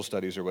do social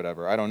studies or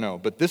whatever. I don't know.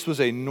 But this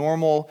was a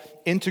normal,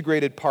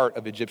 integrated part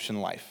of Egyptian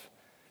life.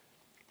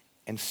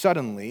 And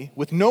suddenly,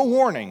 with no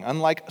warning,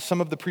 unlike some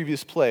of the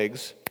previous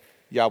plagues,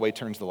 Yahweh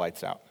turns the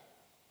lights out.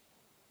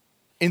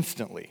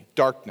 Instantly,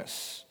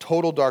 darkness,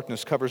 total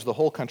darkness covers the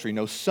whole country.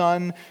 No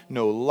sun,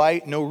 no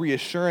light, no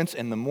reassurance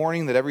in the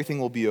morning that everything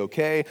will be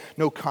okay,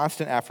 no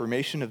constant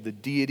affirmation of the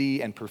deity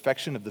and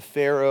perfection of the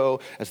Pharaoh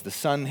as the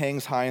sun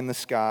hangs high in the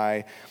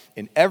sky.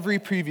 In every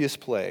previous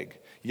plague,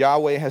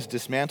 Yahweh has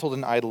dismantled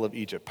an idol of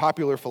Egypt: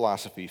 popular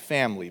philosophy,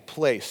 family,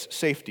 place,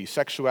 safety,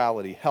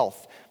 sexuality,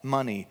 health,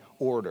 money,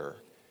 order.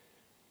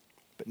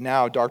 But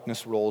now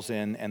darkness rolls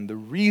in, and the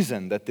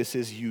reason that this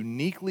is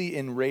uniquely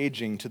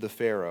enraging to the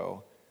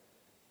Pharaoh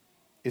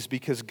is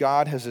because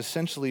God has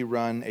essentially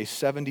run a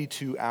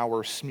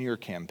 72-hour smear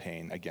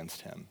campaign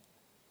against him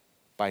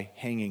by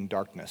hanging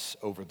darkness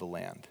over the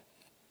land.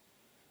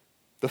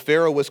 The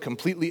Pharaoh was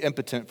completely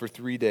impotent for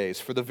 3 days.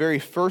 For the very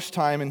first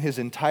time in his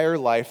entire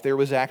life, there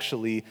was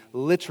actually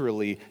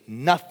literally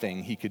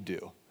nothing he could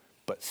do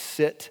but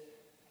sit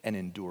and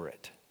endure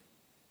it.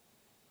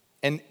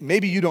 And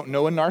maybe you don't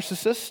know a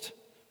narcissist,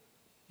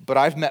 but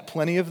I've met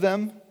plenty of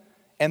them.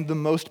 And the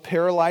most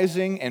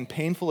paralyzing and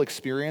painful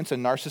experience a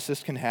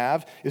narcissist can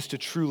have is to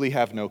truly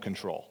have no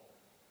control,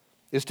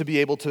 is to be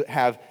able to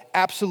have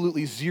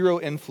absolutely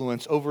zero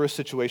influence over a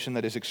situation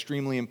that is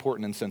extremely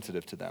important and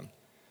sensitive to them.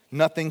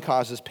 Nothing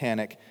causes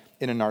panic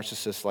in a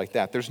narcissist like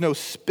that. There's no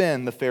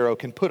spin the Pharaoh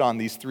can put on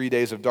these 3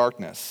 days of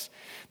darkness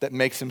that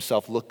makes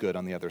himself look good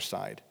on the other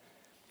side.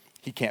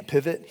 He can't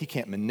pivot, he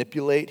can't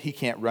manipulate, he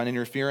can't run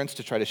interference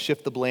to try to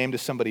shift the blame to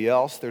somebody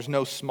else. There's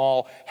no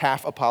small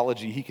half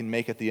apology he can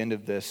make at the end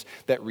of this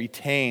that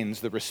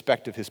retains the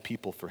respect of his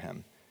people for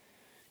him.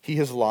 He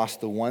has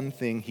lost the one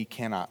thing he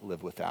cannot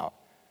live without: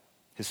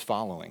 his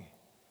following,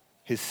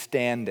 his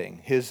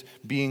standing, his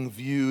being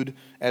viewed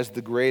as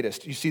the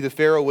greatest. You see, the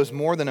Pharaoh was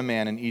more than a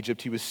man in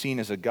Egypt. He was seen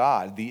as a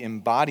god, the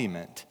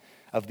embodiment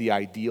of the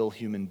ideal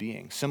human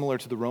being, similar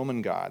to the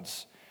Roman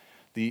gods.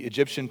 The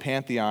Egyptian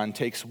pantheon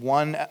takes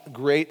one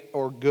great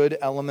or good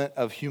element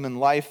of human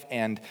life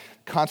and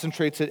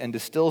concentrates it and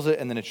distills it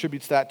and then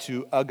attributes that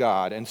to a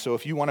god. And so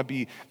if you want to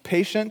be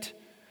patient,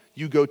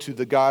 you go to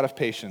the God of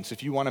patience.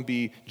 If you want to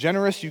be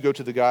generous, you go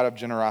to the God of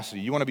generosity.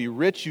 You want to be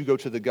rich, you go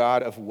to the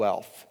God of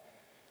wealth.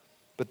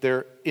 But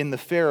there, in the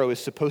Pharaoh, is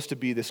supposed to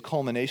be this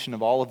culmination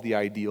of all of the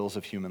ideals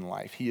of human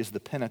life. He is the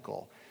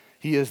pinnacle.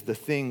 He is the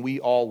thing we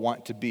all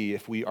want to be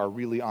if we are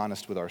really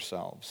honest with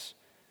ourselves.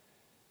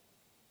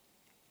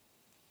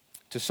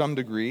 To some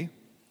degree,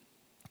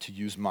 to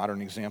use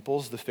modern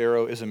examples, the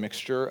Pharaoh is a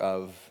mixture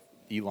of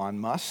Elon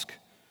Musk,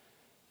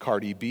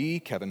 Cardi B,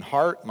 Kevin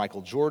Hart,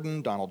 Michael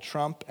Jordan, Donald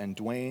Trump, and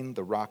Dwayne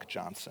 "The Rock"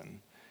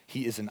 Johnson.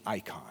 He is an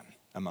icon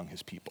among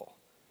his people.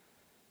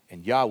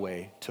 And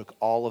Yahweh took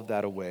all of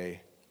that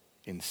away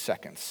in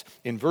seconds.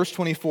 In verse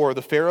 24,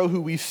 the Pharaoh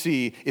who we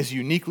see is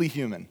uniquely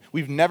human.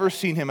 We've never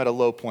seen him at a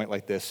low point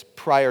like this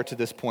prior to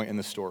this point in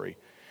the story.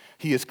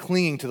 He is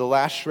clinging to the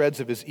last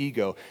shreds of his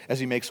ego as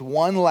he makes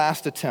one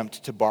last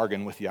attempt to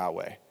bargain with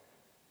Yahweh.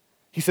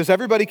 He says,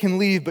 everybody can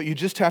leave, but you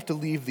just have to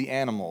leave the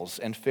animals.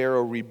 And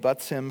Pharaoh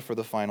rebuts him for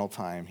the final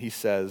time. He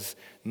says,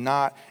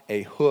 not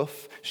a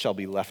hoof shall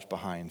be left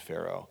behind,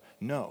 Pharaoh.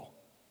 No,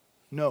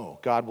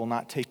 God will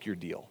not take your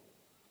deal.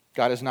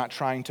 God is not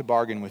trying to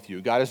bargain with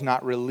you. God is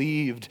not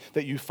relieved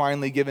that you've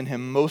finally given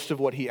him most of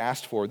what he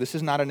asked for. This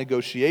is not a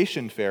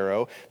negotiation,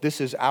 Pharaoh.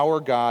 This is our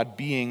God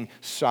being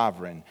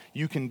sovereign.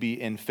 You can be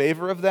in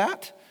favor of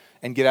that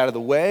and get out of the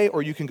way,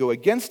 or you can go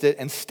against it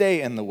and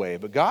stay in the way.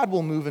 But God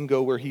will move and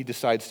go where he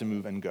decides to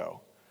move and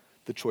go.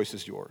 The choice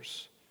is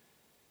yours.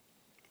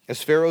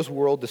 As Pharaoh's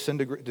world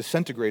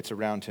disintegrates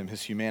around him,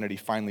 his humanity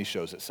finally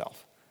shows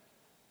itself.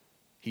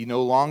 He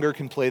no longer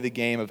can play the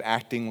game of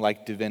acting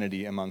like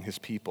divinity among his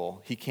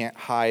people. He can't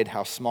hide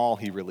how small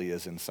he really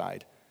is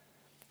inside.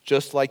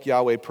 Just like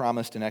Yahweh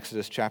promised in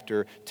Exodus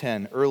chapter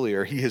 10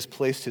 earlier, he has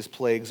placed his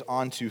plagues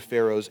onto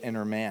Pharaoh's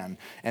inner man,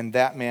 and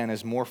that man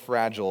is more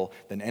fragile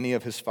than any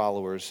of his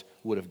followers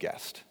would have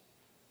guessed.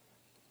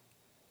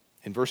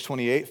 In verse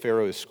 28,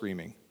 Pharaoh is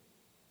screaming.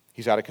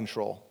 He's out of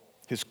control.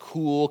 His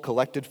cool,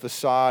 collected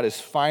facade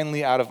is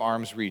finally out of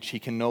arm's reach. He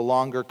can no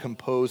longer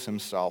compose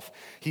himself.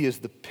 He is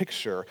the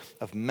picture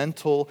of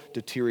mental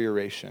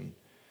deterioration,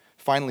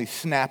 finally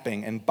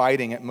snapping and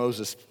biting at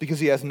Moses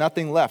because he has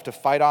nothing left to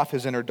fight off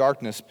his inner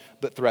darkness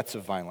but threats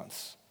of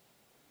violence.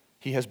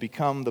 He has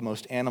become the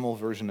most animal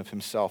version of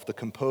himself. The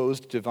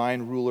composed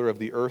divine ruler of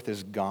the earth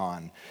is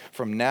gone.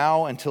 From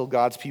now until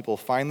God's people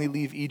finally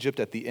leave Egypt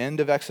at the end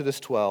of Exodus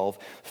 12,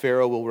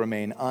 Pharaoh will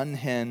remain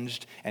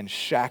unhinged and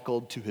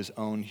shackled to his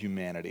own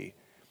humanity.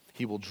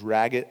 He will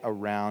drag it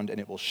around and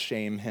it will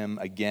shame him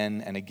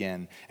again and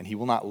again. And he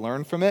will not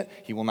learn from it.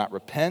 He will not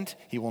repent.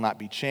 He will not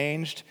be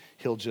changed.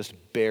 He'll just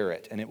bear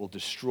it, and it will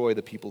destroy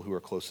the people who are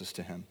closest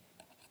to him.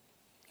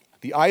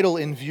 The idol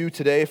in view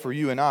today for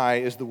you and I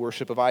is the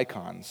worship of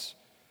icons,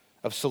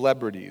 of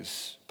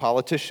celebrities,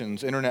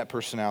 politicians, internet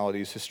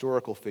personalities,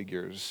 historical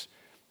figures,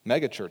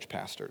 megachurch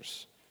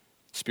pastors,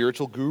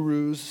 spiritual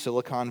gurus,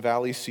 Silicon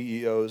Valley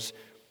CEOs,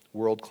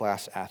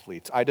 world-class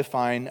athletes. I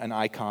define an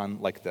icon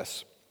like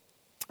this.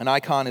 An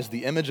icon is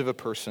the image of a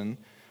person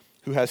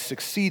who has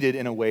succeeded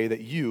in a way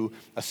that you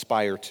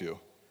aspire to.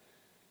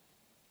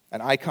 An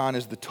icon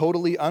is the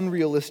totally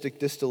unrealistic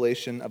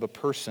distillation of a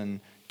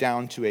person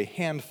down to a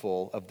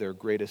handful of their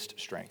greatest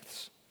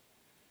strengths.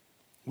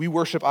 We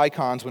worship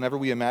icons whenever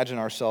we imagine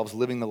ourselves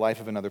living the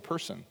life of another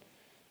person.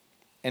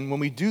 And when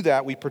we do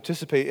that, we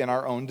participate in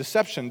our own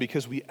deception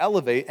because we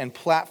elevate and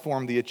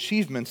platform the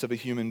achievements of a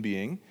human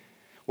being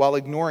while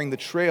ignoring the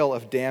trail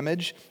of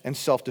damage and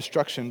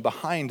self-destruction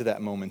behind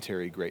that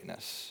momentary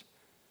greatness.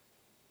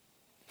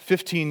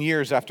 15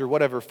 years after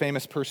whatever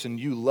famous person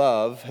you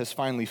love has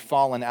finally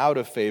fallen out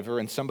of favor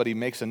and somebody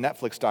makes a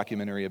Netflix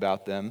documentary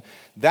about them,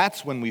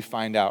 that's when we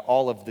find out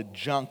all of the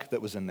junk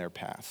that was in their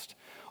past,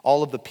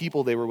 all of the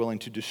people they were willing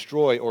to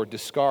destroy or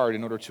discard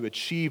in order to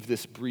achieve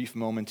this brief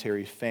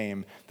momentary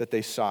fame that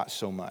they sought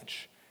so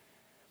much.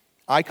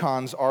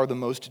 Icons are the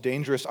most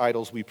dangerous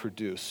idols we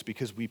produce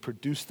because we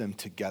produce them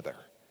together.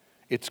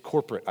 It's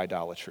corporate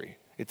idolatry.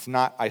 It's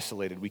not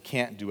isolated. We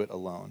can't do it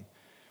alone.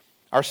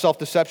 Our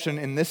self-deception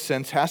in this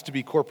sense has to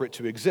be corporate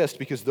to exist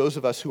because those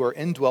of us who are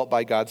indwelt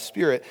by God's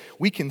Spirit,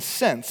 we can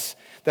sense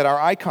that our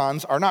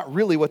icons are not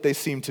really what they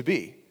seem to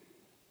be.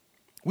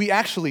 We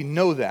actually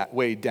know that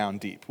way down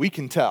deep. We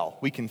can tell.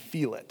 We can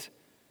feel it.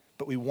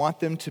 But we want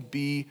them to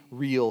be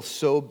real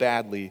so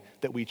badly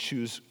that we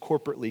choose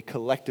corporately,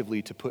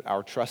 collectively to put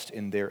our trust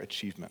in their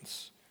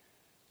achievements.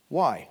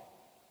 Why?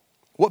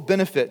 What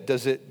benefit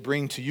does it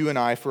bring to you and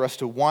I for us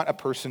to want a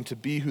person to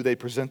be who they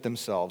present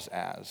themselves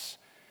as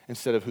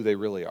instead of who they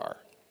really are?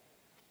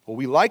 Well,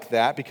 we like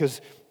that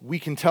because we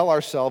can tell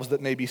ourselves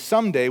that maybe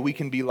someday we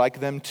can be like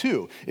them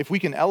too. If we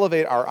can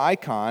elevate our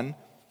icon,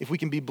 if we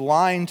can be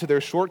blind to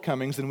their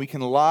shortcomings, then we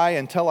can lie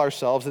and tell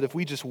ourselves that if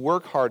we just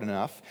work hard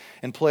enough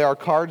and play our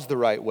cards the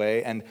right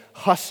way and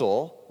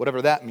hustle,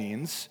 whatever that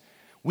means,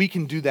 we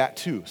can do that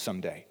too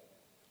someday.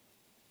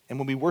 And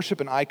when we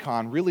worship an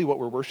icon, really what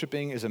we're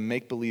worshiping is a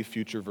make-believe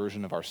future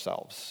version of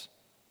ourselves.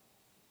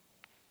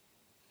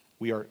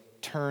 We are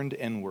turned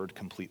inward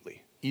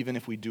completely, even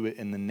if we do it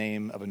in the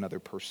name of another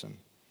person.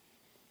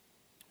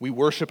 We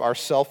worship our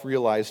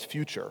self-realized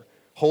future,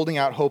 holding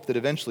out hope that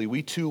eventually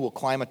we too will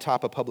climb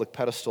atop a public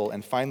pedestal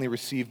and finally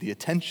receive the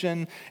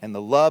attention and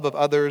the love of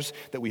others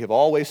that we have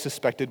always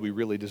suspected we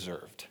really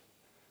deserved.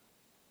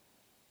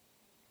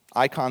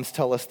 Icons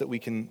tell us that we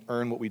can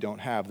earn what we don't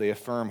have. They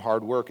affirm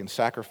hard work and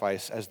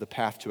sacrifice as the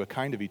path to a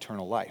kind of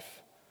eternal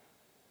life.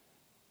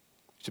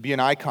 To be an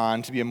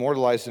icon, to be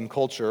immortalized in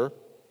culture,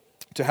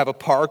 to have a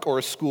park or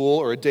a school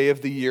or a day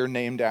of the year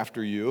named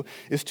after you,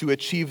 is to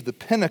achieve the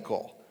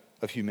pinnacle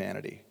of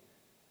humanity.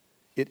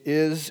 It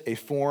is a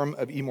form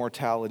of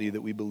immortality that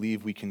we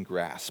believe we can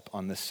grasp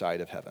on this side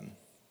of heaven.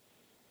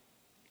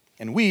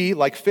 And we,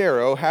 like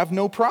Pharaoh, have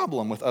no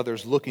problem with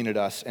others looking at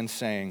us and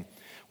saying,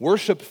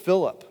 worship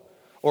Philip,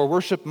 or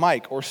worship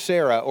Mike, or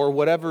Sarah, or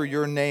whatever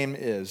your name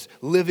is,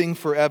 living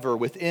forever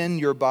within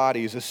your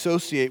bodies,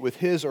 associate with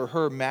his or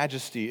her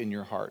majesty in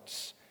your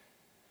hearts.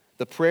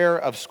 The prayer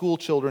of school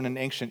children in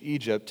ancient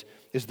Egypt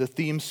is the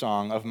theme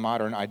song of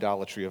modern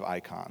idolatry of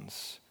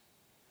icons.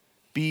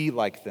 Be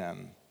like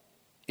them.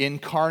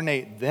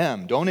 Incarnate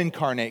them. Don't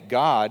incarnate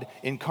God.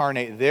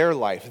 Incarnate their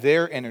life,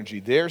 their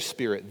energy, their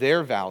spirit,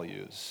 their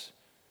values.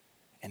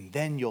 And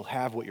then you'll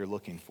have what you're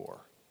looking for.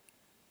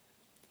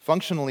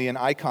 Functionally, an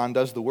icon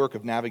does the work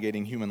of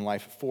navigating human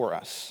life for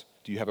us.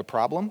 Do you have a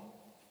problem?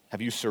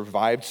 Have you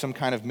survived some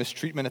kind of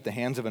mistreatment at the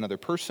hands of another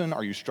person?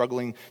 Are you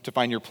struggling to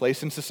find your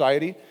place in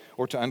society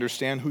or to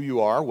understand who you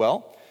are?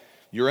 Well,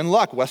 you're in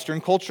luck. Western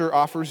culture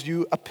offers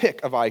you a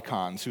pick of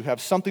icons who have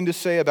something to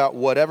say about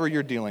whatever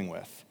you're dealing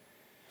with.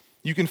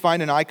 You can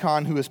find an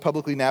icon who has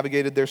publicly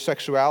navigated their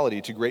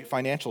sexuality to great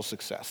financial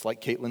success, like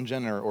Caitlyn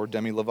Jenner or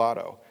Demi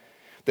Lovato.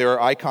 There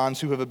are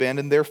icons who have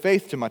abandoned their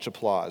faith to much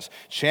applause,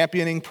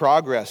 championing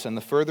progress and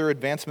the further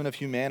advancement of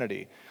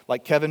humanity,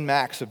 like Kevin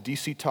Max of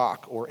DC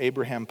Talk or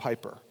Abraham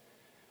Piper.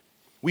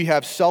 We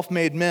have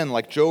self-made men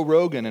like Joe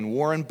Rogan and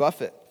Warren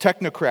Buffett,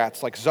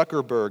 technocrats like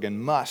Zuckerberg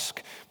and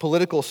Musk,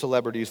 political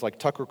celebrities like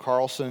Tucker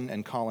Carlson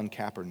and Colin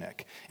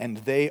Kaepernick, and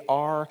they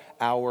are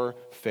our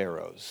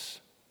pharaohs.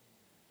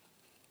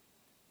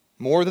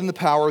 More than the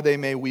power they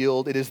may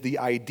wield, it is the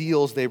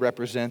ideals they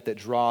represent that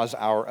draws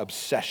our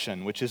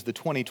obsession, which is the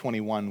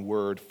 2021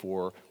 word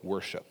for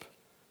worship.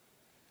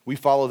 We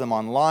follow them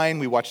online,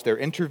 we watch their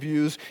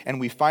interviews, and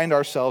we find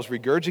ourselves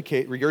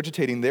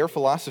regurgitating their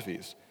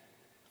philosophies.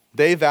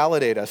 They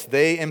validate us,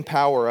 they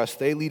empower us,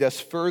 they lead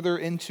us further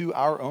into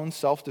our own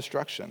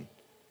self-destruction.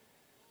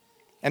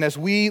 And as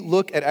we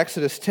look at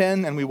Exodus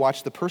 10 and we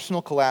watch the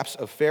personal collapse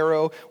of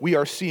Pharaoh, we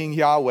are seeing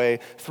Yahweh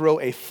throw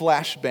a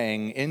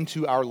flashbang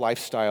into our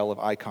lifestyle of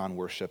icon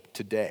worship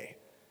today.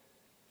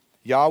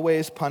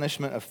 Yahweh's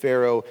punishment of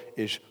Pharaoh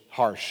is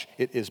harsh.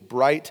 It is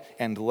bright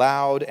and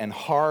loud and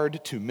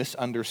hard to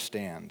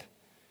misunderstand,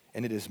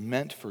 and it is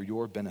meant for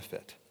your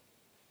benefit.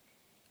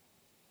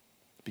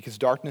 Because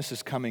darkness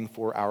is coming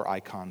for our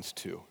icons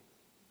too.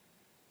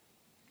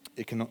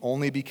 It can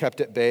only be kept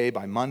at bay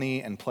by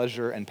money and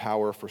pleasure and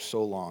power for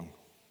so long.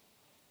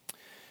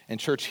 And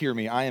church, hear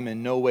me, I am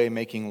in no way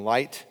making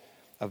light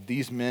of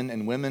these men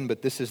and women,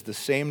 but this is the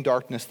same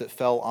darkness that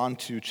fell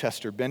onto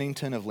Chester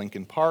Bennington of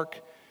Lincoln Park,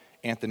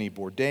 Anthony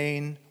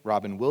Bourdain,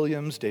 Robin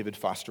Williams, David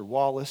Foster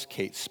Wallace,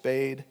 Kate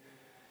Spade,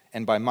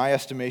 and by my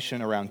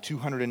estimation, around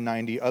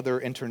 290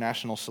 other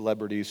international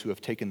celebrities who have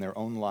taken their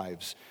own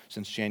lives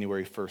since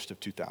January 1st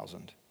of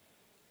 2000.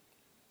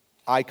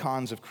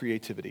 Icons of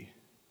creativity,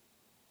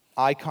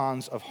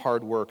 icons of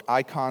hard work,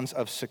 icons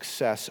of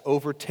success,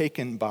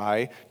 overtaken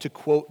by, to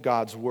quote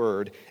God's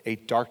word, a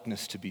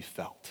darkness to be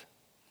felt.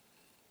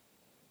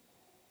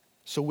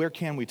 So where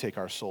can we take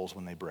our souls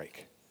when they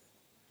break?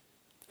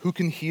 Who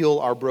can heal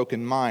our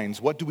broken minds?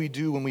 What do we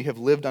do when we have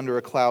lived under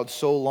a cloud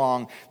so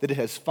long that it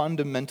has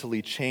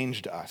fundamentally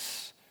changed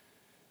us?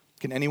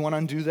 Can anyone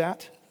undo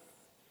that?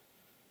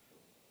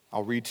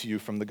 I'll read to you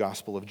from the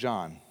Gospel of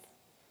John,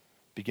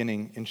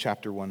 beginning in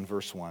chapter 1,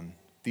 verse 1.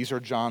 These are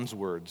John's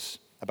words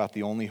about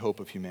the only hope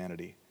of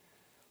humanity.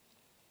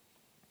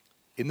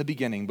 In the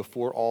beginning,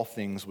 before all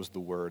things, was the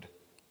Word,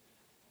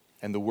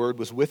 and the Word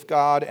was with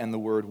God, and the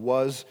Word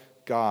was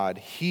God.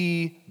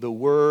 He, the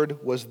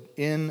Word, was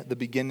in the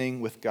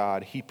beginning with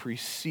God. He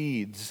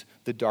precedes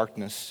the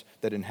darkness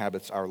that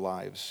inhabits our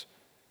lives.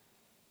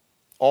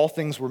 All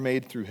things were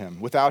made through him.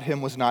 Without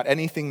him was not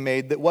anything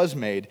made that was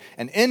made.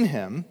 And in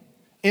him,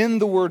 in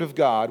the Word of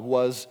God,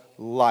 was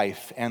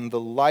life. And the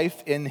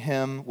life in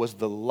him was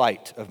the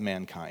light of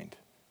mankind.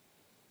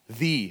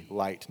 The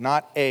light,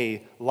 not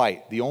a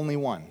light, the only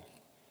one.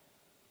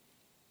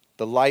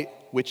 The light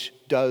which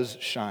does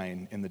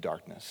shine in the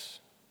darkness.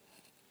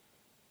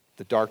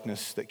 The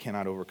darkness that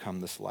cannot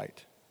overcome this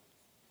light.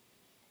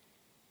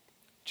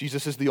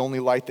 Jesus is the only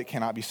light that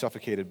cannot be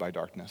suffocated by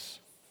darkness.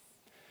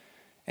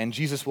 And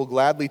Jesus will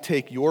gladly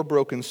take your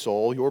broken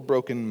soul, your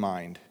broken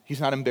mind.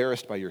 He's not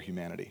embarrassed by your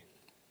humanity.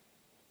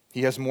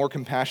 He has more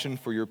compassion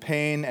for your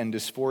pain and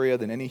dysphoria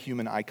than any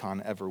human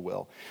icon ever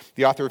will.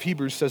 The author of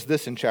Hebrews says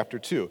this in chapter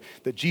 2,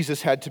 that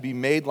Jesus had to be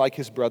made like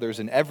his brothers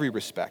in every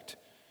respect.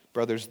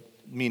 Brothers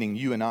meaning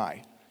you and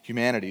I.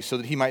 Humanity, so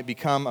that he might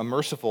become a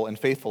merciful and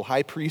faithful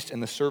high priest in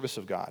the service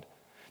of God,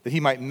 that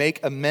he might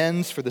make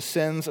amends for the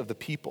sins of the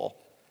people.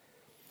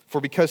 For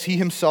because he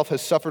himself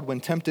has suffered when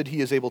tempted, he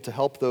is able to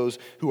help those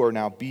who are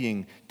now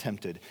being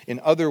tempted. In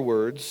other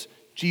words,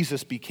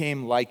 Jesus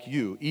became like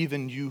you,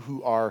 even you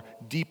who are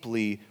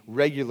deeply,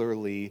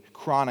 regularly,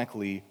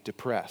 chronically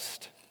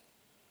depressed.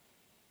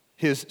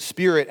 His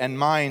spirit and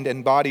mind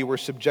and body were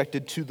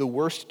subjected to the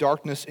worst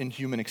darkness in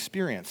human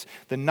experience.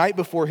 The night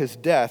before his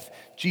death,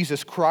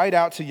 Jesus cried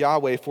out to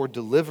Yahweh for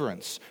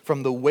deliverance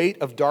from the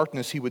weight of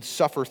darkness he would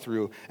suffer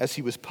through as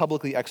he was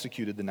publicly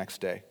executed the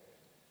next day.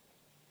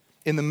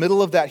 In the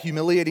middle of that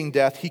humiliating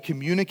death, he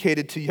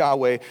communicated to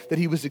Yahweh that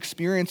he was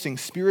experiencing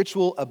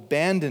spiritual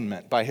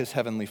abandonment by his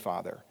heavenly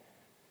Father.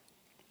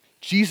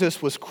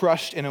 Jesus was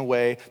crushed in a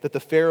way that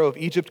the Pharaoh of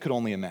Egypt could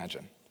only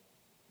imagine.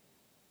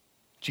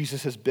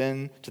 Jesus has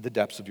been to the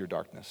depths of your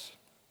darkness.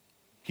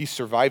 He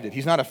survived it.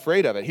 He's not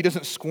afraid of it. He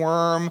doesn't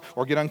squirm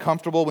or get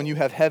uncomfortable when you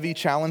have heavy,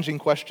 challenging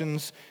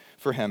questions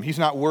for him. He's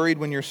not worried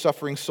when your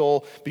suffering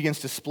soul begins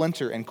to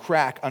splinter and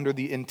crack under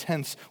the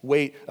intense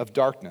weight of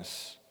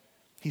darkness.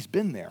 He's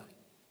been there.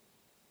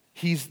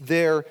 He's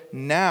there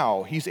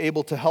now. He's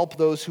able to help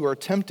those who are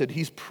tempted.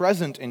 He's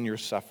present in your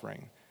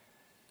suffering.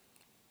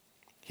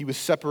 He was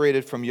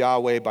separated from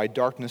Yahweh by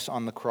darkness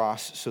on the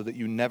cross so that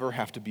you never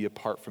have to be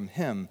apart from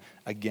him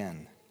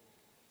again.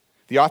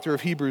 The author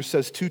of Hebrews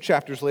says 2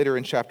 chapters later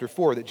in chapter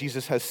 4 that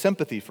Jesus has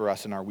sympathy for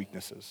us in our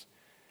weaknesses.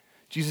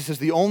 Jesus is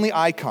the only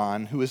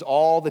icon who is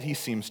all that he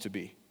seems to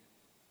be.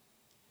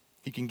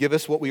 He can give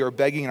us what we are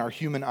begging our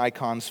human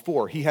icons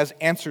for. He has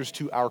answers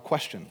to our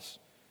questions.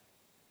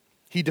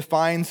 He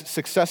defines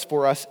success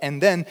for us, and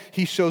then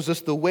he shows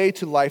us the way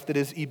to life that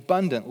is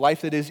abundant,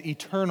 life that is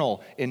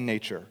eternal in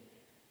nature.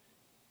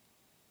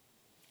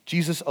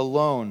 Jesus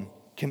alone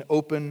can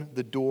open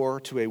the door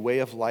to a way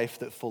of life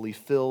that fully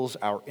fills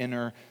our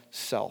inner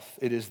self.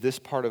 It is this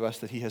part of us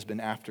that he has been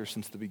after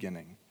since the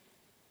beginning.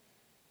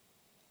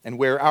 And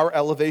where our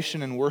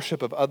elevation and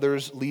worship of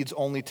others leads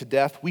only to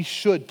death, we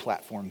should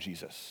platform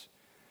Jesus.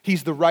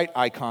 He's the right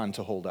icon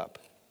to hold up.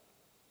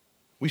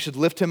 We should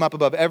lift him up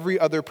above every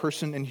other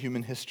person in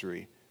human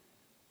history.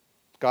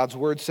 God's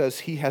word says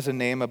he has a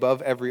name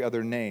above every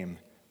other name.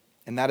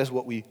 And that is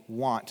what we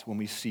want when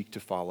we seek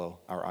to follow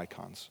our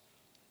icons.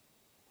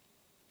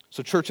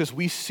 So churches,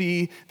 we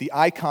see the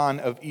icon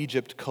of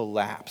Egypt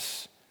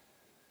collapse,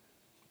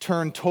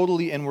 turn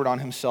totally inward on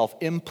himself,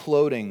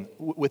 imploding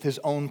with his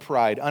own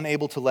pride,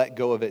 unable to let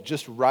go of it,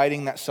 just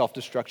riding that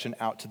self-destruction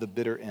out to the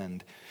bitter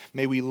end.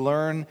 May we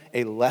learn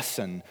a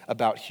lesson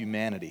about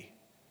humanity.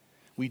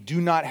 We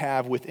do not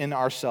have within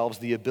ourselves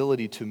the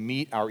ability to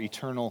meet our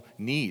eternal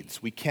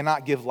needs. We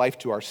cannot give life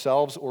to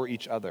ourselves or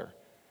each other.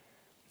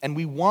 And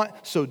we want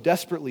so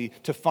desperately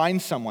to find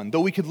someone,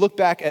 though we could look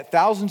back at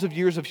thousands of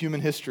years of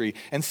human history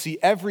and see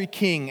every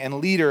king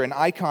and leader and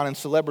icon and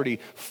celebrity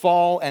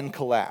fall and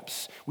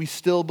collapse, we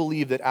still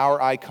believe that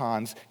our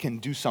icons can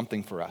do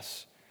something for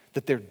us,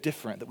 that they're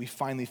different, that we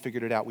finally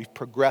figured it out. We've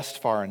progressed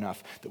far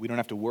enough that we don't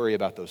have to worry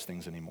about those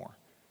things anymore.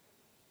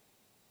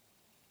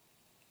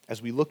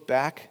 As we look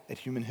back at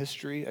human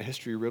history, a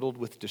history riddled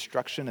with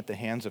destruction at the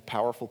hands of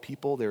powerful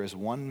people, there is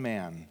one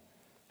man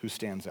who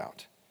stands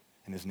out,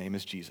 and his name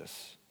is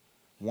Jesus.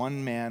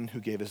 One man who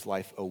gave his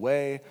life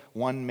away,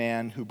 one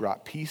man who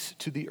brought peace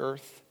to the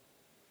earth,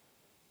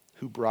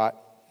 who brought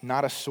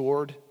not a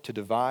sword to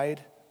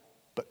divide,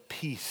 but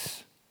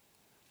peace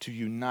to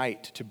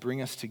unite, to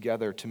bring us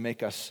together, to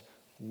make us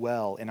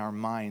well in our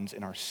minds,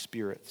 in our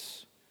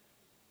spirits.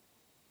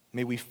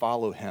 May we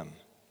follow him.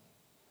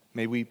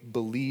 May we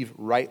believe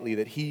rightly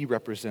that he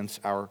represents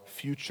our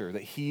future,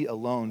 that he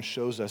alone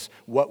shows us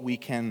what we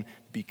can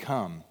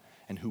become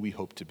and who we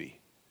hope to be.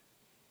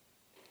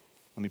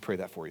 Let me pray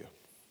that for you.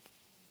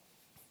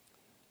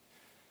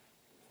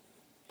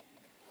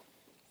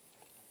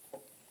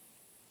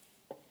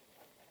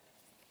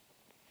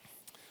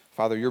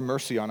 Father, your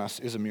mercy on us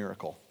is a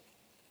miracle.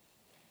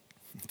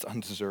 It's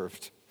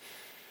undeserved.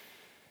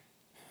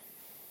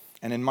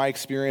 And in my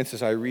experience,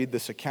 as I read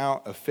this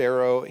account of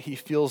Pharaoh, he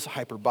feels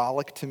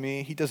hyperbolic to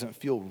me. He doesn't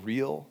feel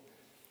real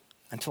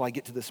until I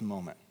get to this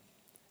moment.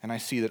 And I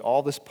see that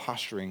all this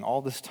posturing,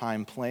 all this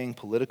time playing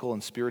political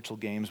and spiritual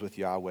games with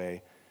Yahweh,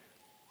 it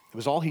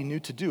was all he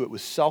knew to do. It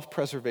was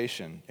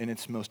self-preservation in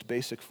its most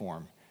basic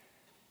form.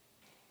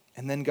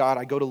 And then, God,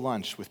 I go to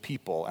lunch with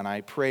people, and I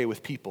pray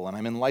with people, and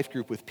I'm in life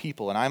group with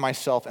people, and I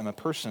myself am a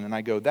person, and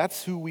I go,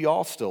 that's who we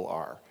all still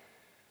are.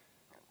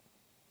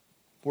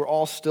 We're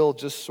all still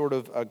just sort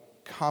of a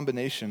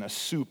combination, a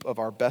soup of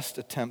our best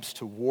attempts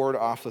to ward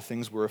off the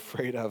things we're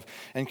afraid of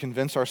and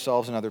convince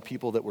ourselves and other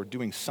people that we're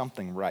doing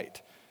something right.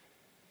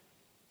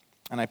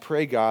 And I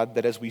pray, God,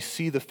 that as we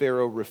see the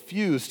Pharaoh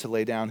refuse to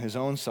lay down his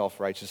own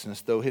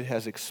self-righteousness, though it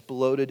has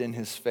exploded in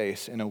his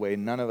face in a way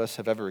none of us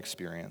have ever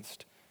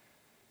experienced,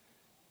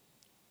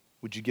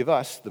 would you give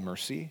us the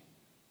mercy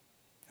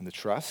and the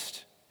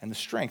trust and the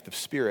strength of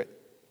spirit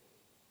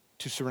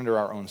to surrender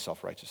our own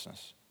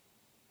self-righteousness,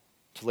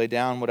 to lay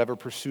down whatever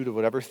pursuit of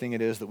whatever thing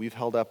it is that we've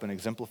held up and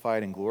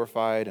exemplified and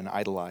glorified and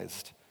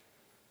idolized,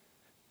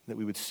 that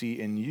we would see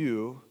in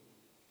you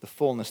the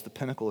fullness, the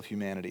pinnacle of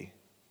humanity,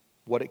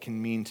 what it can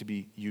mean to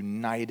be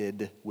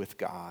united with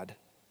God,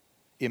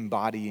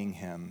 embodying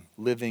him,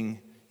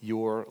 living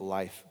your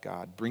life,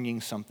 God,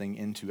 bringing something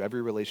into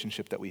every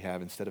relationship that we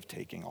have instead of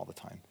taking all the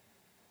time.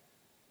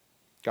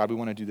 God, we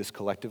want to do this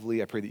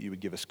collectively. I pray that you would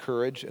give us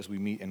courage as we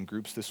meet in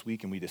groups this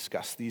week and we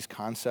discuss these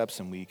concepts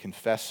and we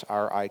confess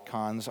our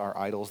icons, our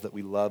idols that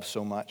we love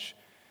so much.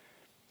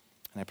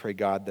 And I pray,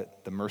 God,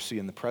 that the mercy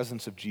and the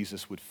presence of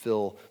Jesus would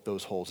fill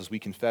those holes as we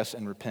confess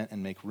and repent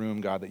and make room,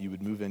 God, that you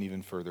would move in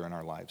even further in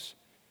our lives.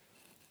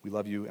 We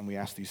love you and we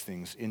ask these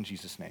things in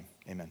Jesus' name.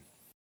 Amen.